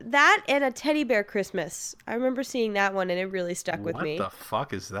 It's that and a teddy bear Christmas. I remember seeing that one and it really stuck with me. What the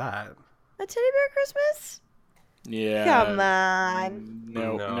fuck is that? A teddy bear Christmas? Yeah. Come on.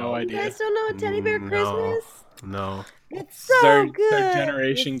 No No. You idea. guys don't know a teddy bear No. Christmas? No. It's It's so their good.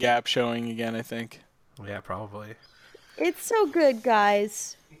 generation gap showing again, I think. Yeah, probably. It's so good,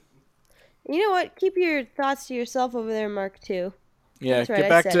 guys. You know what? Keep your thoughts to yourself over there, Mark, too. Yeah, That's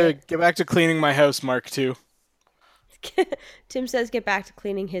right, I said get back to cleaning my house, Mark too. Tim says get back to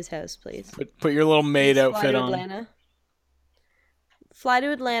cleaning his house, please. Put your little maid Let's fly outfit to on. Atlanta. Fly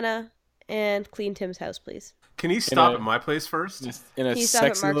to Atlanta and clean Tim's house, please. Can you stop a- at my place first? In a Can you stop at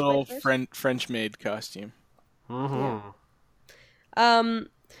sexy Mark's little place first? French maid costume. Mm-hmm.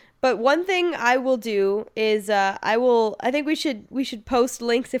 But one thing I will do is I think we should post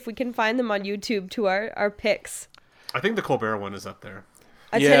links if we can find them on YouTube to our picks. I think the Colbert one is up there.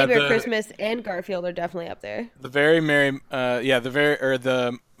 A Yeah, Teddy Bear the- Christmas and Garfield are definitely up there. The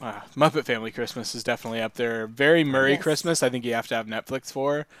Muppet Family Christmas is definitely up there. Very Murray Yes. Christmas, I think you have to have Netflix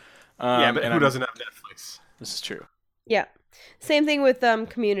for. Yeah, but and who doesn't have Netflix? This is true. Yeah. Same thing with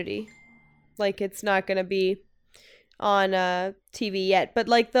Community. Like it's not gonna be on TV yet, but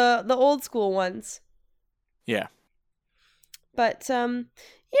like the old school ones. Yeah. But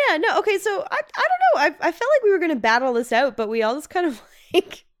yeah, no, okay, so I don't know. I felt like we were gonna battle this out, but we all just kind of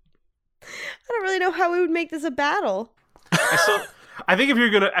like I don't really know how we would make this a battle. I think if you're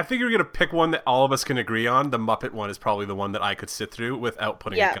gonna pick one that all of us can agree on, the Muppet one is probably the one that I could sit through without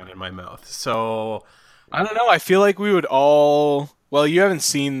putting Yeah. a gun in my mouth. So I don't know. I feel like we would all. Well, you haven't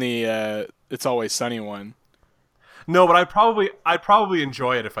seen the It's Always Sunny one. no, but I'd probably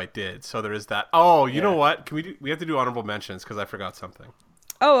enjoy it if I did. So there is that. Oh, you know Yeah. what? We have to do honorable mentions because I forgot something.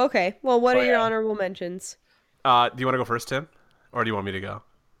 Oh, okay. Well, what are your yeah. honorable mentions? Do you want to go first, Tim, or do you want me to go?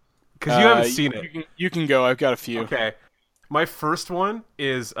 Because you haven't seen it. You can go. I've got a few. Okay. My first one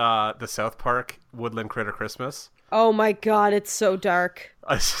is the South Park Woodland Critter Christmas, Oh my god, it's so dark.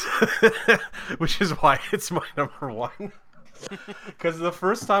 which is why it's my number one. Because the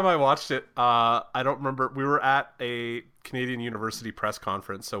first time I watched it, I don't remember. We were at a Canadian University press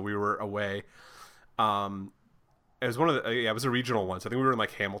conference, so we were away. It was one of the it was a regional one. So I think we were in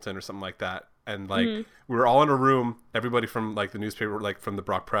like Hamilton or something like that, and like we were all in a room. Everybody from like the newspaper, like from the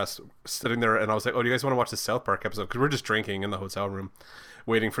Brock Press, sitting there, and I was like, "Oh, do you guys want to watch the South Park episode?" Because we're just drinking in the hotel room,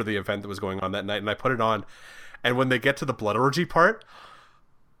 waiting for the event that was going on that night. And I put it on, and when they get to the blood orgy part,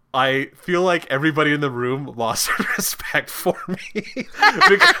 I feel like everybody in the room lost their respect for me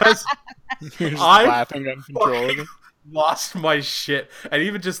because You're just I laughing uncontrollably. lost my shit. And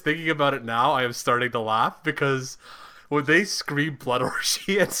even just thinking about it now, I am starting to laugh because when they scream blood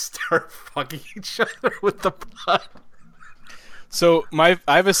orgy and start fucking each other with the blood. So I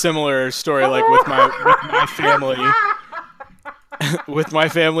have a similar story, like with my family, with my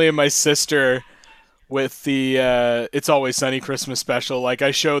family and my sister, with the It's Always Sunny Christmas special. Like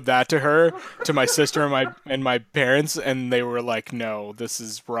I showed that to her, to my sister and my parents, and they were like, "No, this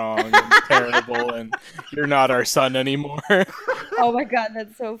is wrong and terrible, and you're not our son anymore." Oh my god,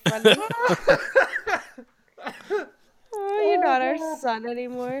 that's so funny. Oh, you're not our son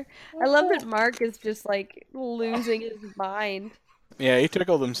anymore. I love that Mark is just like losing his mind. Yeah, he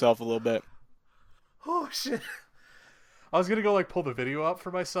tickled himself a little bit. Oh shit. I was gonna go like pull the video up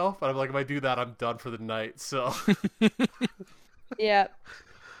for myself, but I'm like, if I do that, I'm done for the night. So Yeah.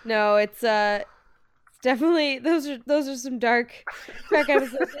 No, it's definitely those are some dark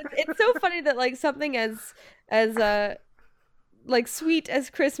episodes. It's so funny that like something as like sweet as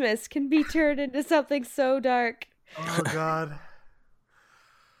Christmas can be turned into something so dark. oh god.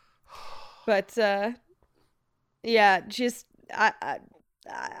 But yeah, just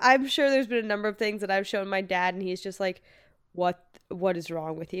I'm sure there's been a number of things that I've shown my dad, and he's just like, "What is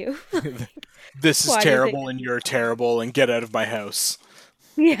wrong with you?" This is Why do you terrible, think- and you're terrible, and get out of my house.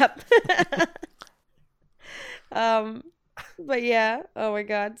 Yep. But yeah, oh my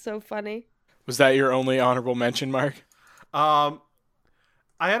god, so funny. Was that your only honorable mention, Mark? I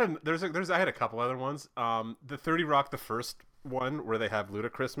had I had a couple other ones. The 30 Rock, the first one where they have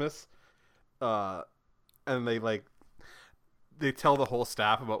Ludachristmas, and they tell the whole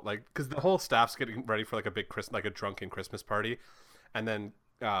staff about like, because the whole staff's getting ready for like a big like a drunken Christmas party, and then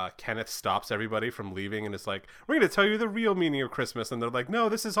Kenneth stops everybody from leaving and is like, "We're going to tell you the real meaning of Christmas," and they're like, "No,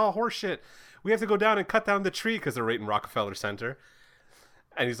 this is all horseshit. We have to go down and cut down the tree," because they're right in Rockefeller Center,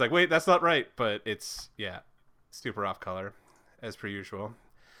 and he's like, "Wait, that's not right," but it's super off color as per usual.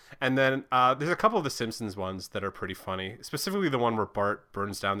 And then there's a couple of the Simpsons ones that are pretty funny. Specifically, the one where Bart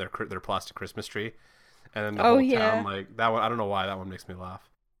burns down their plastic Christmas tree, and then the whole town like that one. I don't know why that one makes me laugh.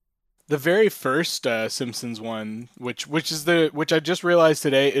 The very first Simpsons one, which I just realized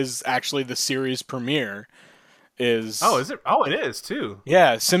today is actually the series premiere, is Oh, is it? Oh, it is too.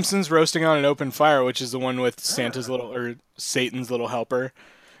 yeah, Simpsons roasting on an open fire, which is the one with Satan's little helper,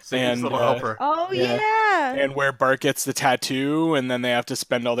 Satan's and little helper. Oh yeah, yeah. and where Bart gets the tattoo, and then they have to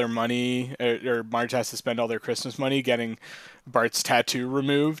spend all their money, or Marge has to spend all their Christmas money getting Bart's tattoo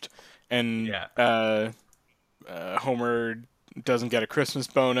removed, and Yeah. Homer doesn't get a Christmas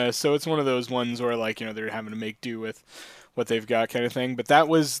bonus, so it's one of those ones where like they're having to make do with what they've got kind of thing. But that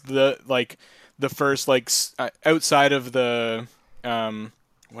was the first outside of the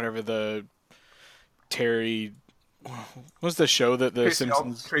whatever the Terry what was the show that the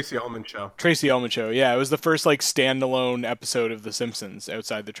Simpsons Tracy Ullman show. Tracy Ullman show. Yeah, it was the first like standalone episode of the Simpsons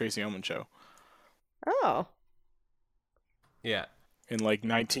outside the Tracy Ullman show Oh. Yeah. in like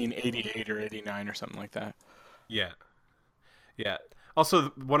 1988 or 89 or something like that. Yeah. Yeah. Also,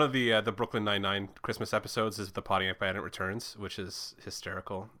 one of the Brooklyn Nine-Nine Christmas episodes is the Pontiac Bandit Returns, which is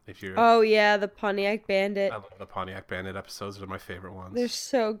hysterical. If you, Oh yeah, the Pontiac Bandit. I love the Pontiac Bandit episodes; they're my favorite ones. They're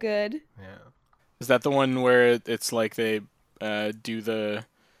so good. Yeah. Is that the one where it's like they they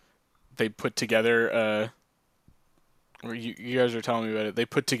put together or you guys are telling me about it? They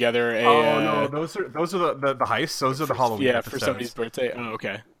put together a Oh no, those are the heists. Those are the Halloween yeah, episodes. for somebody's birthday. Oh,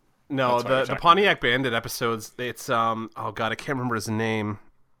 okay. No, That's what I'm the talking Pontiac Bandit episodes. It's oh god, I can't remember his name.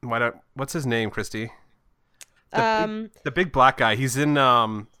 What's his name, Christy? The big black guy. He's in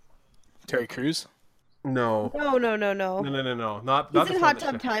Terry Crews? No. No. No. Not He's the in one Hot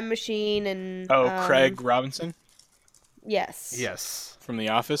Tub Time Machine and Oh, Craig Robinson Yes. Yes. from The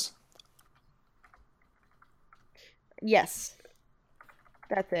Office. Yes.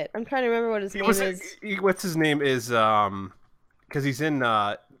 That's it. I'm trying to remember what his name is. What's his name is because he's in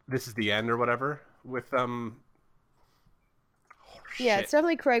This Is the End or whatever with Yeah, it's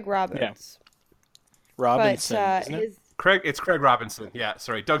definitely Craig Roberts. Robinson, But isn't it? his It's Craig Robinson. Yeah,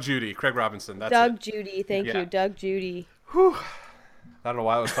 sorry, Doug Judy, Craig Robinson. That's Doug it. Judy. Thank Yeah. you, Doug Judy. Whew. I don't know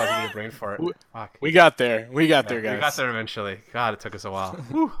why I was causing me a brain fart. Fuck. We got there. We got there, guys. We got there eventually. God, it took us a while.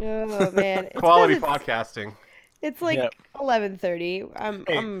 Whew. Oh man, it's Quality 'cause podcasting. It's like Yep. 11:30.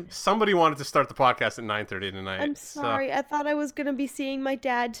 Hey, somebody wanted to start the podcast at 9:30 tonight. I'm sorry. I thought I was gonna be seeing my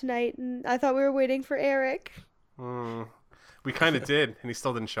dad tonight, and I thought we were waiting for Eric. We kind of did, and he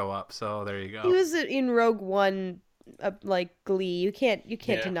still didn't show up. So there you He go. was in Rogue One, like Glee. You can't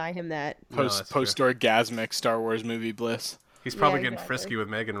Yeah. deny him that. No, that's true. Post-orgasmic Star Wars movie bliss. He's probably Yeah, getting exactly. frisky with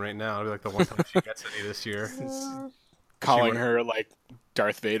Megan right now. It'll be like the one time she gets any this year. Calling would- her like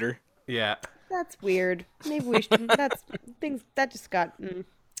Darth Vader. Yeah. That's weird. Maybe we should. That's things that just got.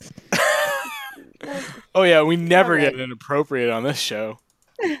 Oh yeah, we never Alright. get inappropriate on this show.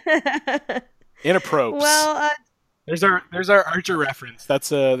 Inappropriate. Well, there's our Archer reference.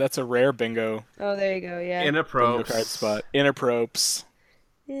 That's a rare bingo oh, there you go. Yeah. bingo Inappropriate. card spot. Inappropriate.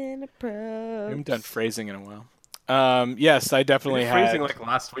 We Inappropriate. haven't done phrasing in a while. Yes, I definitely had. Phrasing like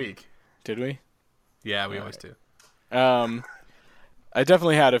last week. Did we? Yeah, we always do. I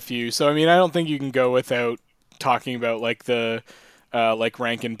definitely had a few. So I mean, I don't think you can go without talking about like the like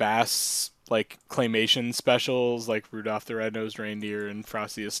Rankin Bass like claymation specials, like Rudolph the Red-Nosed Reindeer and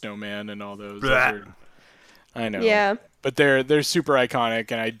Frosty the Snowman and all those. Those Blah. are, I know. Yeah. But they're super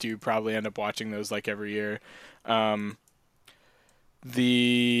iconic, and I do probably end up watching those like every year. I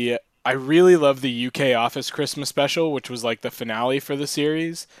really love the UK Office Christmas special, which was like the finale for the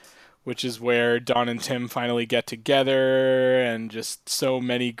series, which is where Don and Tim finally get together, and just so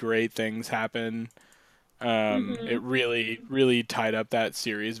many great things happen. It really, really tied up that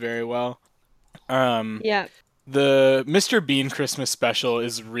series very well. Yeah. The Mr. Bean Christmas special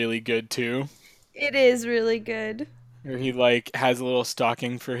is really good too. It is really good. Where he like has a little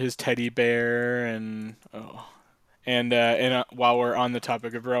stocking for his teddy bear, and while we're on the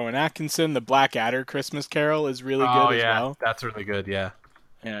topic of Rowan Atkinson, the Blackadder Christmas Carol is really good as well. That's really good. Yeah.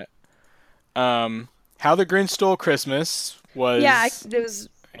 Yeah. How the Grinch Stole Christmas was Yeah, it was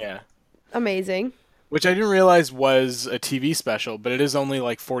yeah, amazing. which I didn't realize was a TV special, but it is only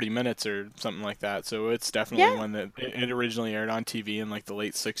like 40 minutes or something like that. So it's definitely Yeah. one that it originally aired on TV in like the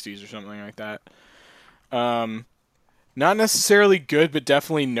late 60s or something like that. Not necessarily good, but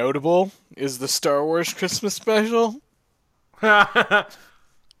definitely notable is the Star Wars Christmas special,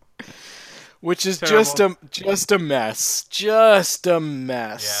 which is just a mess. Just a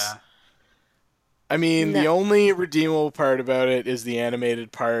mess. Yeah. I mean, the No. only redeemable part about it is the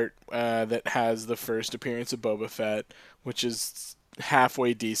animated part that has the first appearance of Boba Fett, which is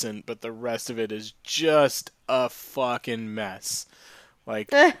halfway decent, but the rest of it is just a fucking mess.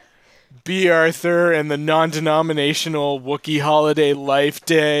 Like, B. Arthur and the non-denominational Wookiee Holiday Life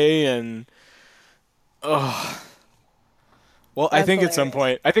Day and well, I That's think at some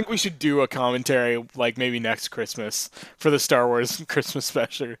hilarious. point, I think we should do a commentary like maybe next Christmas for the Star Wars Christmas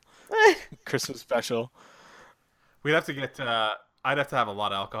special. Christmas special We'd have to get. I'd have to have a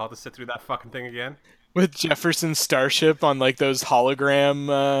lot of alcohol to sit through that fucking thing again. with Jefferson Starship on like those hologram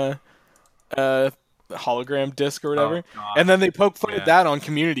disc or whatever. God. And then they poke fun Yeah. at that on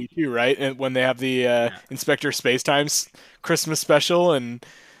Community too, right? And when they have the Inspector Spacetime's Christmas special, and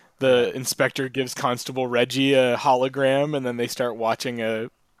the inspector gives Constable Reggie a hologram, and then they start watching a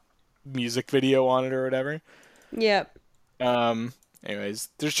music video on it or whatever. Yep. Anyways,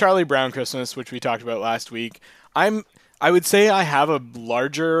 there's Charlie Brown Christmas, which we talked about last week. I would say I have a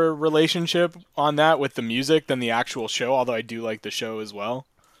larger relationship on that with the music than the actual show, although I do like the show as well.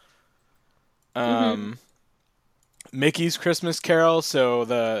 Mickey's Christmas Carol, so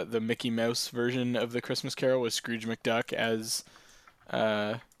the Mickey Mouse version of the Christmas Carol was Scrooge McDuck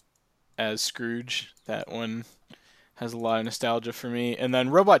as Scrooge. That one has a lot of nostalgia for me. And then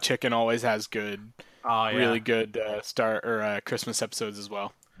Robot Chicken always has good, Oh yeah. really good Christmas episodes as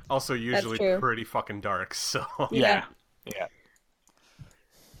well. Also, usually true. pretty fucking dark. So Yeah.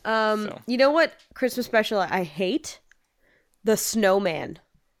 So. You know what Christmas special I hate? The Snowman.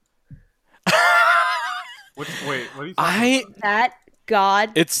 wait, what are you talking about? That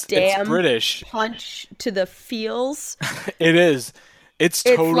god It's damn British. punch to the feels. It is. It's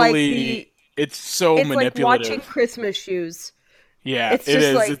It's totally. like the- it's so It's like manipulative. watching Christmas shoes. Yeah, it's it just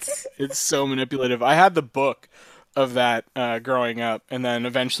is. like- It's so manipulative. I had the book of that growing up, and then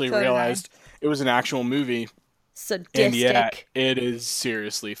eventually So did I. realized it was an actual movie. Sadistic, And yeah, it is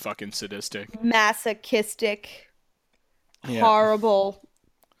seriously fucking sadistic. masochistic, Yeah. horrible,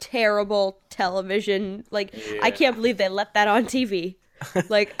 terrible television. Like, I Yeah. can't believe they let that on TV.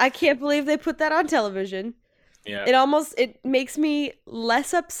 Like, I can't believe they put that on television. Yeah. It makes me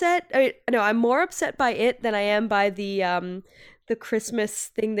less upset. I'm more upset by it than I am by the Christmas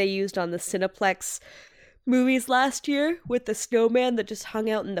thing they used on the Cineplex movies last year with the snowman that just hung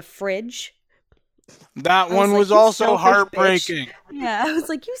out in the fridge. That was one like, was "You also selfish heartbreaking. Yeah, I was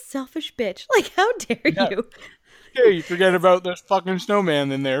like, you selfish bitch. Like, how dare you? Yeah, you forget about this fucking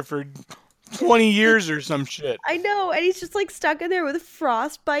snowman in there for 20 years or some shit. I know, and he's just like stuck in there with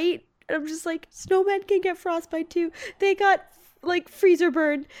frostbite. And I'm just like, snowmen can get frostbite too. They got like freezer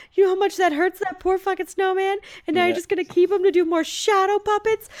burn. You know how much that hurts that poor fucking snowman? And now Yeah. you're just gonna keep him to do more shadow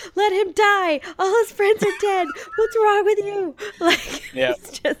puppets? Let him die. All his friends are dead. What's wrong with you? Like, Yeah.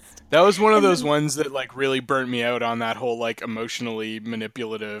 it's just. That was one of those ones that like really burnt me out on that whole like emotionally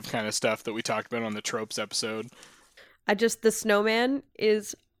manipulative kind of stuff that we talked about on the tropes episode. The snowman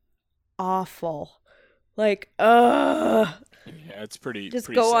is awful. Like, Yeah, it's pretty. just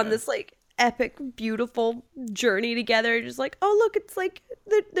pretty go on sad. this like epic, beautiful journey together. Just like, oh look, it's like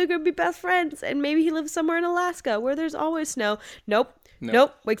they're gonna be best friends, and maybe he lives somewhere in Alaska where there's always snow. Nope. No.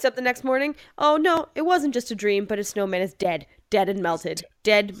 Nope. Wakes up the next morning. Oh no, it wasn't just a dream, but his snowman is dead. Dead and melted.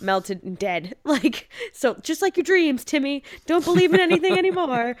 Dead, melted, and dead. Like, so just like your dreams, Timmy. Don't believe in anything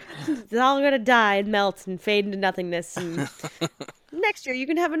anymore. It's all gonna die and melt and fade into nothingness. And next year you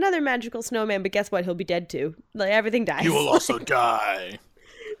can have another magical snowman, but guess what? He'll be dead too. Like, everything dies. You will also die.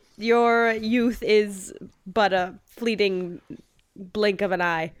 Your youth is but a fleeting blink of an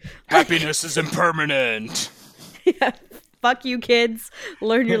eye. Happiness is impermanent. Yeah. Fuck you, kids.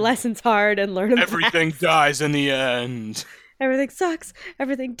 Learn your lessons hard and learn them fast. Everything dies in the end. Everything sucks.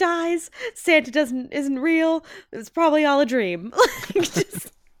 Everything dies. Santa isn't real. It's probably all a dream. Like,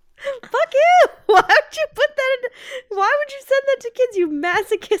 just fuck you. Why would you put that in? Why would you send that to kids? You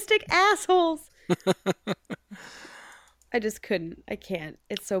masochistic assholes. I just couldn't. I can't.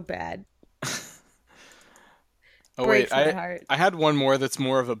 It's so bad. Oh Breaks wait, my heart. I had one more that's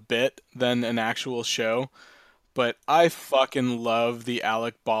more of a bit than an actual show, but I fucking love the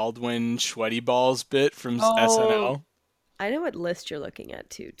Alec Baldwin sweaty balls bit from SNL. I know what list you're looking at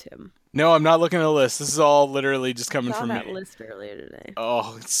too, Tim. No, I'm not looking at a list. This is all literally just coming I saw from that me. list earlier today.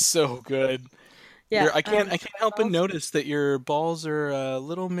 Oh, it's so good. Yeah, I can't help but notice that your balls are a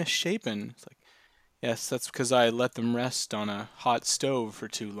little misshapen. It's like, yes, that's because I let them rest on a hot stove for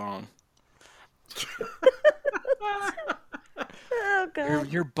too long. Oh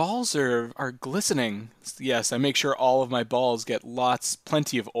god. Your balls are glistening. Yes, I make sure all of my balls get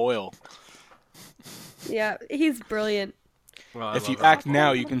plenty of oil. Yeah, he's brilliant. Well, I If you love that. act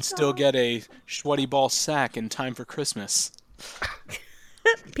now, you can still get a sweaty ball sack in time for Christmas.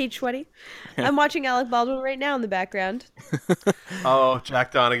 Peach Sweaty. I'm watching Alec Baldwin right now in the background. Oh,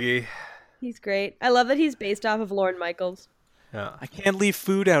 Jack Donaghy. He's great. I love that he's based off of Lorne Michaels. Yeah. I can't leave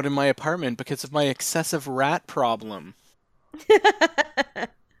food out in my apartment because of my excessive rat problem.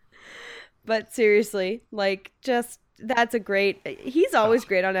 But seriously, like, just that's a great. He's always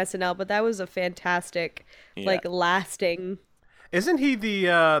great on SNL, but that was a fantastic, Yeah. like, lasting. Isn't he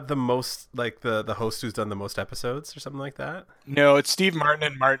the most like the host who's done the most episodes or something like that? No, it's Steve Martin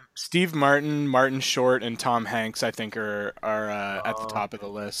and Steve Martin, Martin Short, and Tom Hanks. I think are at the top of the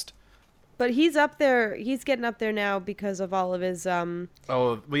list. But he's up there. He's getting up there now because of all of his. Oh,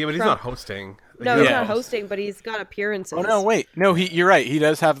 well, yeah, but he's not hosting. No, You're he's Yeah. not hosting, but he's got appearances. Oh no, wait, no, you're right. He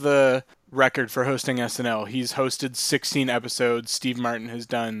does have the record for hosting SNL. He's hosted 16 episodes. Steve Martin has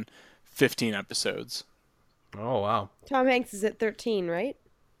done 15 episodes. Oh wow. Tom Hanks is at 13, right?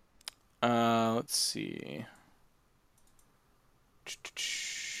 Let's see.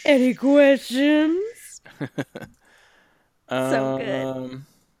 Any questions? So good. Um,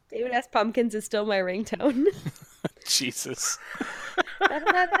 David S. Pumpkins is still my ringtone. Jesus.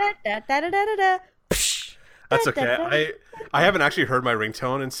 Da-da-da-da-da-da-da-da. That's okay. I haven't actually heard my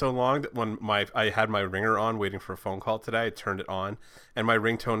ringtone in so long that when I had my ringer on waiting for a phone call today, I turned it on, and my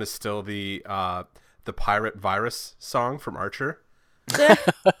ringtone is still the Pirate Virus song from Archer.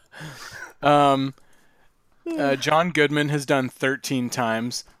 John Goodman has done 13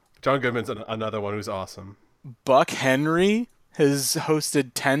 times. John Goodman's another one who's awesome. Buck Henry has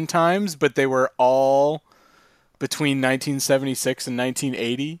hosted 10 times, but they were all between 1976 and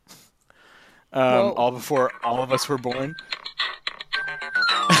 1980. All before all of us were born.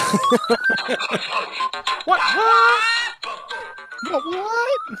 What?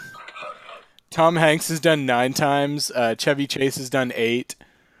 What? Tom Hanks has done 9 times. Chevy Chase has done 8.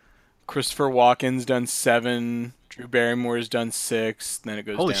 Christopher Walken's done 7. Drew Barrymore's done 6. Then it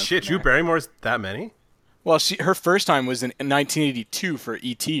goes Holy down shit, from Drew there. Barrymore's that many? Well, her first time was in 1982 for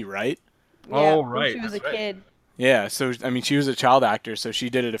E.T., right? Oh, when right, She was a that's right. kid. Yeah, so I mean, she was a child actor, so she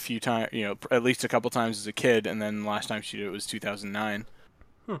did it a few times, at least a couple times as a kid, and then the last time she did it was 2009.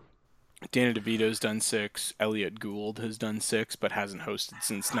 Dana DeVito's done 6. Elliot Gould has done 6, but hasn't hosted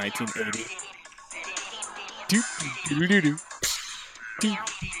since 1980. Doo-doo-doo-doo-doo. Doo.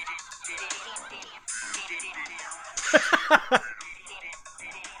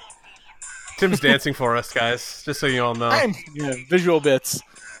 Tim's dancing for us, guys, just so you all know. Visual bits.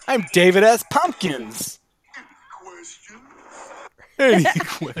 I'm David S. Pumpkins. Any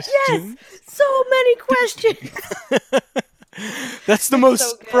questions? Yes! So many questions! That's the most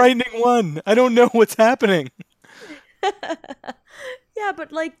so good. frightening one. I don't know what's happening. Yeah,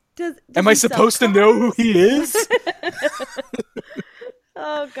 but, like, does Am I he sell supposed to know who he is?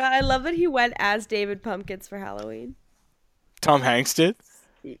 Oh, God. I love that he went as David Pumpkins for Halloween. Tom Hanks did?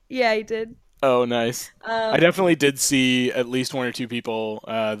 Yeah, he did. Oh, nice. I definitely did see at least 1 or 2 people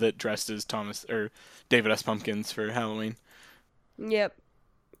that dressed as Thomas or David S. Pumpkins for Halloween. Yep.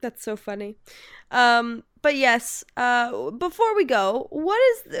 That's so funny. But yes, before we go, what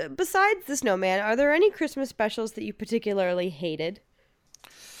is besides the Snowman, are there any Christmas specials that you particularly hated?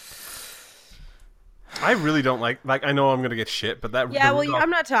 I really don't like I know I'm going to get shit, but that Yeah, the well, Rudolph, I'm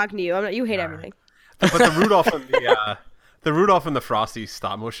not talking to you. You hate everything. but the Rudolph and the Rudolph and the Frosty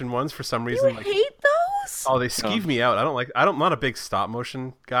stop motion ones for some You reason like hate those? oh, they skeeve me out. I'm not a big stop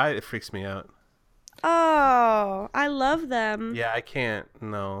motion guy. It freaks me out. Oh, I love them. Yeah, I can't.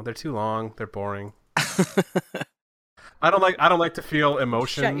 No, they're too long. They're boring. I don't like to feel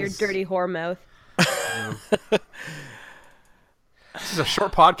emotions. Shut your dirty whore mouth. This is a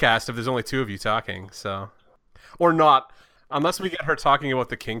short podcast if there's only 2 of you talking, so or not. Unless we get her talking about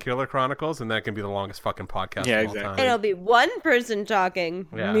the King Killer Chronicles, and that can be the longest fucking podcast Yeah, of all exactly. time. And it'll be one person talking.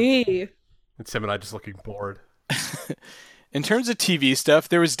 Yeah. Me. And Tim and I just looking bored. In terms of TV stuff,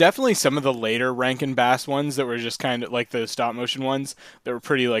 there was definitely some of the later Rankin Bass ones that were just kind of like the stop motion ones that were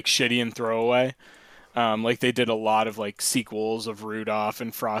pretty like shitty and throwaway. Like they did a lot of like sequels of Rudolph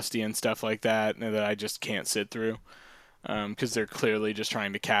and Frosty and stuff like that I just can't sit through because they're clearly just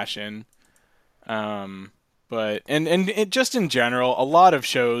trying to cash in. But just in general, a lot of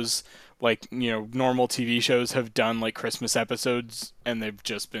shows like normal TV shows have done like Christmas episodes and they've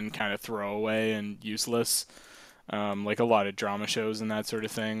just been kind of throwaway and useless. Like a lot of drama shows and that sort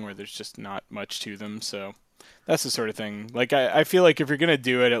of thing where there's just not much to them. So that's the sort of thing. Like I feel like if you're gonna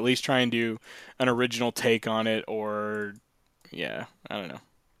do it, at least try and do an original take on it, or I don't know.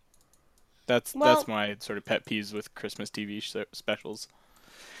 That's my sort of pet peeves with Christmas TV specials.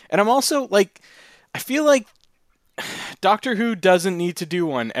 And I'm also like, I feel like Doctor Who doesn't need to do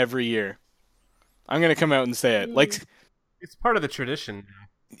one every year. I'm gonna come out and say it. Like, It's part of the tradition.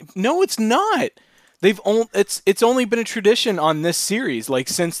 no, it's not. It's only been a tradition on this series like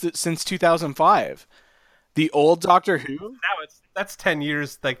since 2005. The old Doctor Who? Now that's 10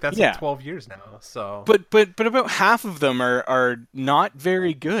 years. Like that's Yeah. like 12 years now. So But about half of them are not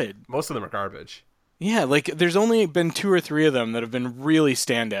very good. most of them are garbage. Yeah, like there's only been 2 or 3 of them that have been really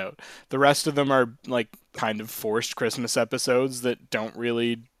standout. The rest of them are like kind of forced Christmas episodes that don't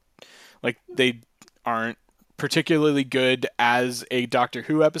really like they aren't particularly good as a Doctor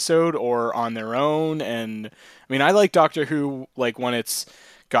Who episode or on their own. And I mean, I like Doctor Who like when it's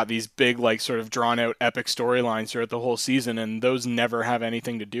got these big like sort of drawn out epic storylines throughout the whole season, and those never have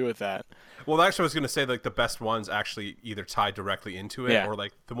anything to do with that. Well, actually, I was going to say like the best ones actually either tie directly into it, Yeah. or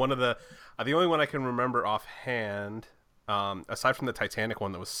like the only one I can remember offhand, aside from the Titanic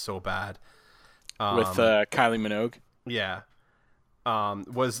one that was so bad, With Kylie Minogue. yeah,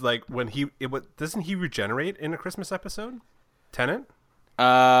 was like when doesn't he regenerate in a Christmas episode? Tennant?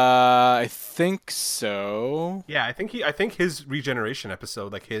 I think so. Yeah, I think his regeneration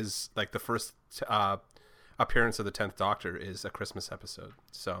episode, like the first appearance of the 10th Doctor, is a Christmas episode.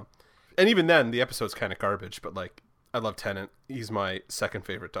 So, and even then, the episode's kind of garbage. But like, I love Tennant. He's my second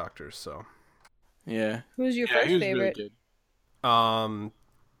favorite Doctor. So, Yeah. Who's your Yeah, first he was really favorite? good. oh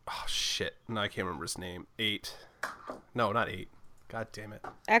shit, no, I can't remember his name. 8. No, not 8. God damn it.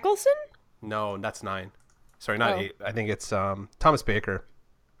 Eccleston? No, that's 9. Sorry, not Oh. 8. I think it's Thomas Baker.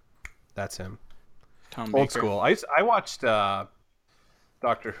 That's him. Tom Old Baker. school. I watched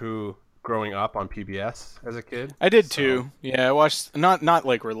Doctor Who growing up on PBS as a kid. I did So, too. Yeah, I watched not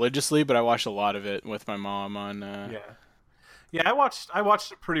like religiously, but I watched a lot of it with my mom on. Yeah, I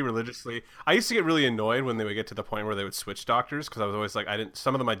watched it pretty religiously. I used to get really annoyed when they would get to the point where they would switch doctors because I was always like,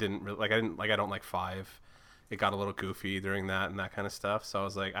 some of them I didn't really like. I don't like 5. It got a little goofy during that and that kind of stuff. So I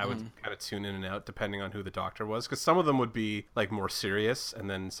was like, I would kind of tune in and out depending on who the doctor was, because some of them would be like more serious, and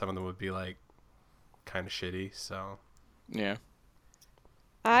then some of them would be like kind of shitty. So Yeah.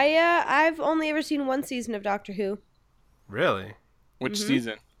 I've only ever seen one season of Doctor Who. really, Which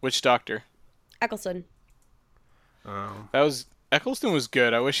season? Which Doctor? Eccleston. That was Eccleston was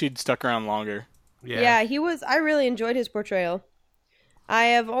good. I wish he'd stuck around longer. Yeah, he was. I really enjoyed his portrayal. I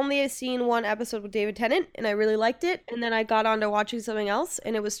have only seen one episode with David Tennant, and I really liked it. And then I got on to watching something else,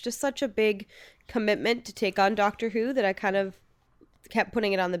 and it was just such a big commitment to take on Doctor Who that I kind of kept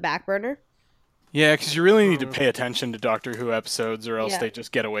putting it on the back burner. Yeah, because you really need to pay attention to Doctor Who episodes, or else Yeah. they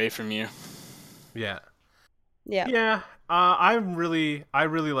just get away from you. yeah. Yeah. Yeah, I really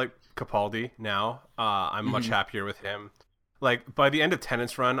like Capaldi now. I'm much happier with him. Like by the end of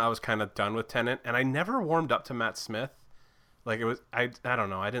Tennant's run, I was kind of done with Tennant, and I never warmed up to Matt Smith. Like it was, I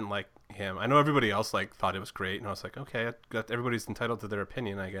don't know, I didn't like him. I know everybody else like thought it was great, and I was like, okay, everybody's entitled to their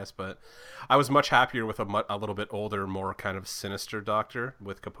opinion, I guess. But I was much happier with a little bit older, more kind of sinister Doctor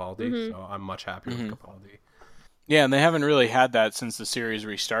with Capaldi. So I'm much happier with Capaldi. Yeah, and they haven't really had that since the series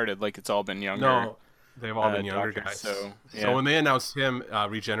restarted. Like it's all been younger. No, they've all been younger Doctors, guys. so, yeah. So when they announced him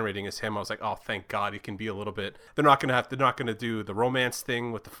regenerating as him, I was like, oh, thank God, he can be a little bit. They're not gonna do the romance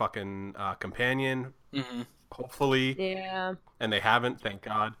thing with the fucking companion. Hopefully, Yeah. and they haven't. Thank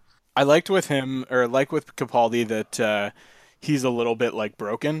God. I liked with him, or like with Capaldi, that he's a little bit like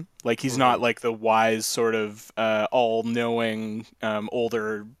broken. Like he's not like the wise sort of all-knowing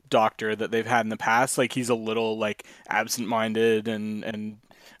older doctor that they've had in the past. Like he's a little like absent-minded and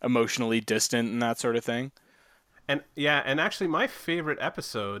emotionally distant and that sort of thing. And yeah, and actually, my favorite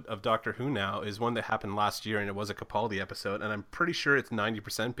episode of Doctor Who now is one that happened last year, and it was a Capaldi episode, and I'm pretty sure it's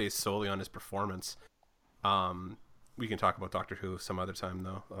 90% based solely on his performance. We can talk about Doctor Who some other time,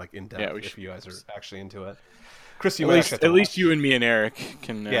 though, like in depth, Yeah, we if should. you guys are actually into it. Chris, you At might least, actually have to at least watch. you and me and Eric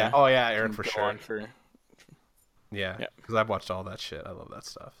can. Yeah. Oh yeah, Aaron can for go sure. on for. Yeah, Yeah. because I've watched all that shit. I love that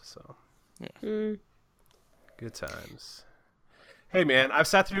stuff. So good times. Hey man, I've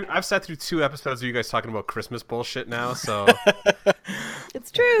sat through 2 episodes of you guys talking about Christmas bullshit now. So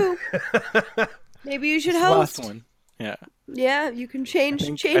It's true. Maybe you should The host. last one. Yeah. Yeah, you can change I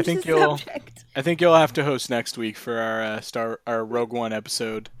the think you'll- subject. I think you'll have to host next week for our Rogue One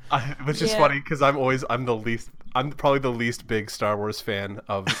episode. which is Yeah. funny because I'm probably the least big Star Wars fan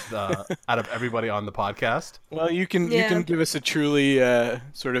of out of everybody on the podcast. Well, you can Yeah. give us a truly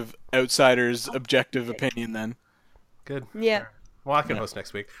sort of outsider's objective opinion then. Good. Yeah. Well, I can host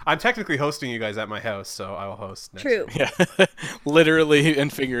next week. I'm technically hosting you guys at my house, so I will host next True. week. Yeah, literally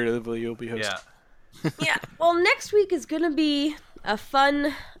and figuratively, you'll be hosting. Yeah. Yeah. Well, next week is gonna be a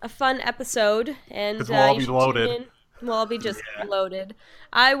fun episode, and 'Cause we'll all you be should loaded. tune in. We'll all be just loaded.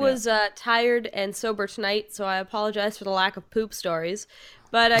 I was tired and sober tonight, so I apologize for the lack of poop stories.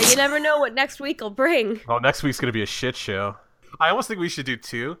 But you never know what next week will bring. Oh, next week's gonna be a shit show. I almost think we should do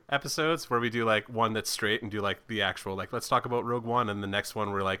 2 episodes where we do like one that's straight and do like the actual like let's talk about Rogue One, and the next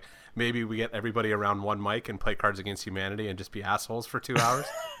one we're like maybe we get everybody around one mic and play Cards Against Humanity and just be assholes for 2 hours.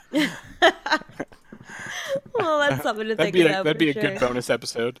 Well, that's something to think That'd be about. that'd be for a sure. good bonus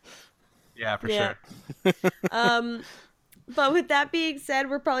episode. Yeah, for Yeah. sure. But with that being said,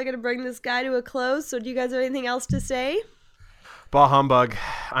 we're probably going to bring this guy to a close. So do you guys have anything else to say? Bah humbug.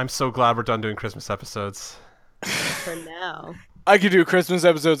 I'm so glad we're done doing Christmas episodes. For now. I could do Christmas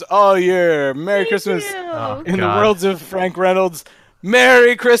episodes all year. Merry Christmas. Thank you. Oh, In God. the worlds of Frank Reynolds,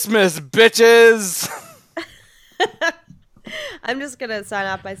 Merry Christmas, bitches. I'm just going to sign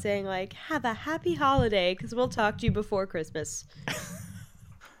off by saying, like, have a happy holiday, because we'll talk to you before Christmas.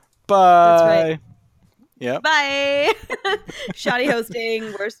 Bye. right. Yep. Bye! Shoddy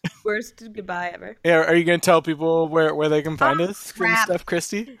hosting. Worst goodbye ever. Yeah, are you gonna tell people where they can find us and crap. stuff,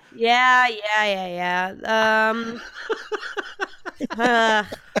 Christy? Yeah. We're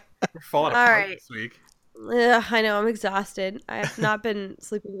falling All apart right. this week. I know, I'm exhausted. I have not been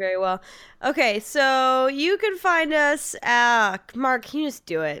sleeping very well. Okay, so you can find us Mark, can you just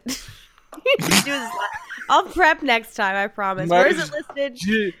do it? You just do this I'll prep next time, I promise. Mark, Where is it listed?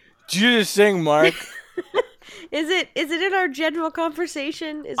 Did you just sing, Mark? Is it in our general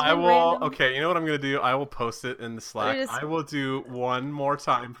conversation? Is it I will. random? Okay, you know what I'm gonna do? I will post it in the Slack. just- I will do one more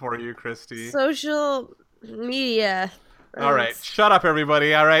time for you, Christy. Social media. All right, shut up,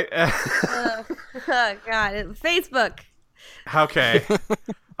 everybody. All right. Oh, God. Facebook. Okay.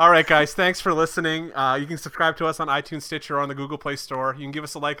 All right, guys. Thanks for listening. You can subscribe to us on iTunes, Stitcher, or on the Google Play Store. You can give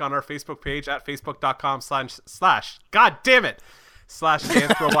us a like on our Facebook page at facebook.com// God damn it!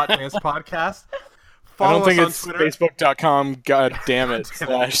 /Dance Robot Dance Podcast. I don't Follow think us it's on Twitter. Facebook.com. God damn it. Damn it.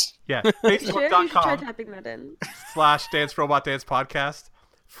 Slash. Yeah, Sure, you should try facebook.com typing that in. /Dance Robot Dance Podcast.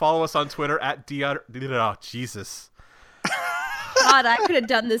 Follow us on Twitter at oh, Jesus. God, I could have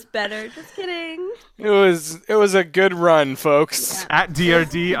done this better. Just kidding. It was a good run, folks. At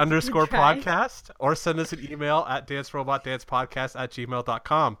DRD Try. _podcast, or send us an email at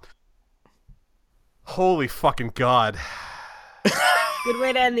dancerobotdancepodcast@gmail.com. Holy fucking God. Good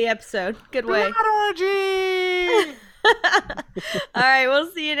way to end the episode. Good way. Blood orgy! All right, we'll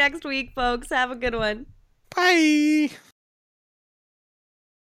see you next week, folks. Have a good one. Bye.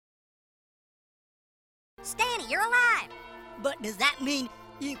 Stanny, you're alive! But does that mean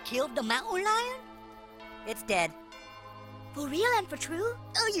you killed the mountain lion? It's dead. For real and for true?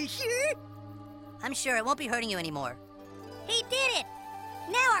 Are you sure? I'm sure it won't be hurting you anymore. He did it!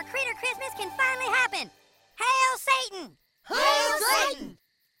 Now our Critter Christmas can finally happen! Hail Satan! Hail Satan!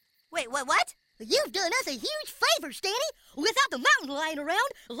 Wait, what? You've done us a huge favor, Stanny! Without the mountain lion around,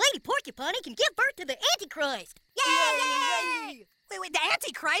 Lady Porcupine can give birth to the Antichrist! Yay! Wait, the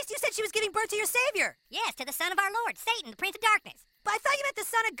Antichrist? You said she was giving birth to your savior! Yes, to the son of our Lord, Satan, the Prince of Darkness. But I thought you meant the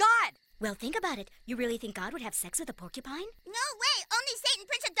son of God! Well, think about it. You really think God would have sex with a porcupine? No way! Only Satan,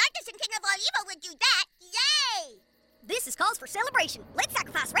 Prince of Darkness, and King of all evil would do that! Yay! This is cause for celebration. Let's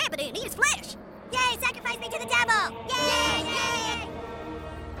sacrifice Rabbit and eat his flesh! Yay! Sacrifice me to the devil! Yay! Yay!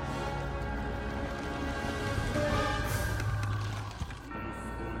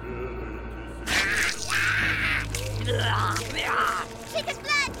 Drink his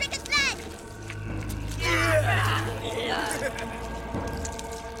blood! Drink his blood!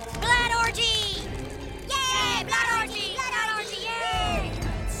 Blood orgy!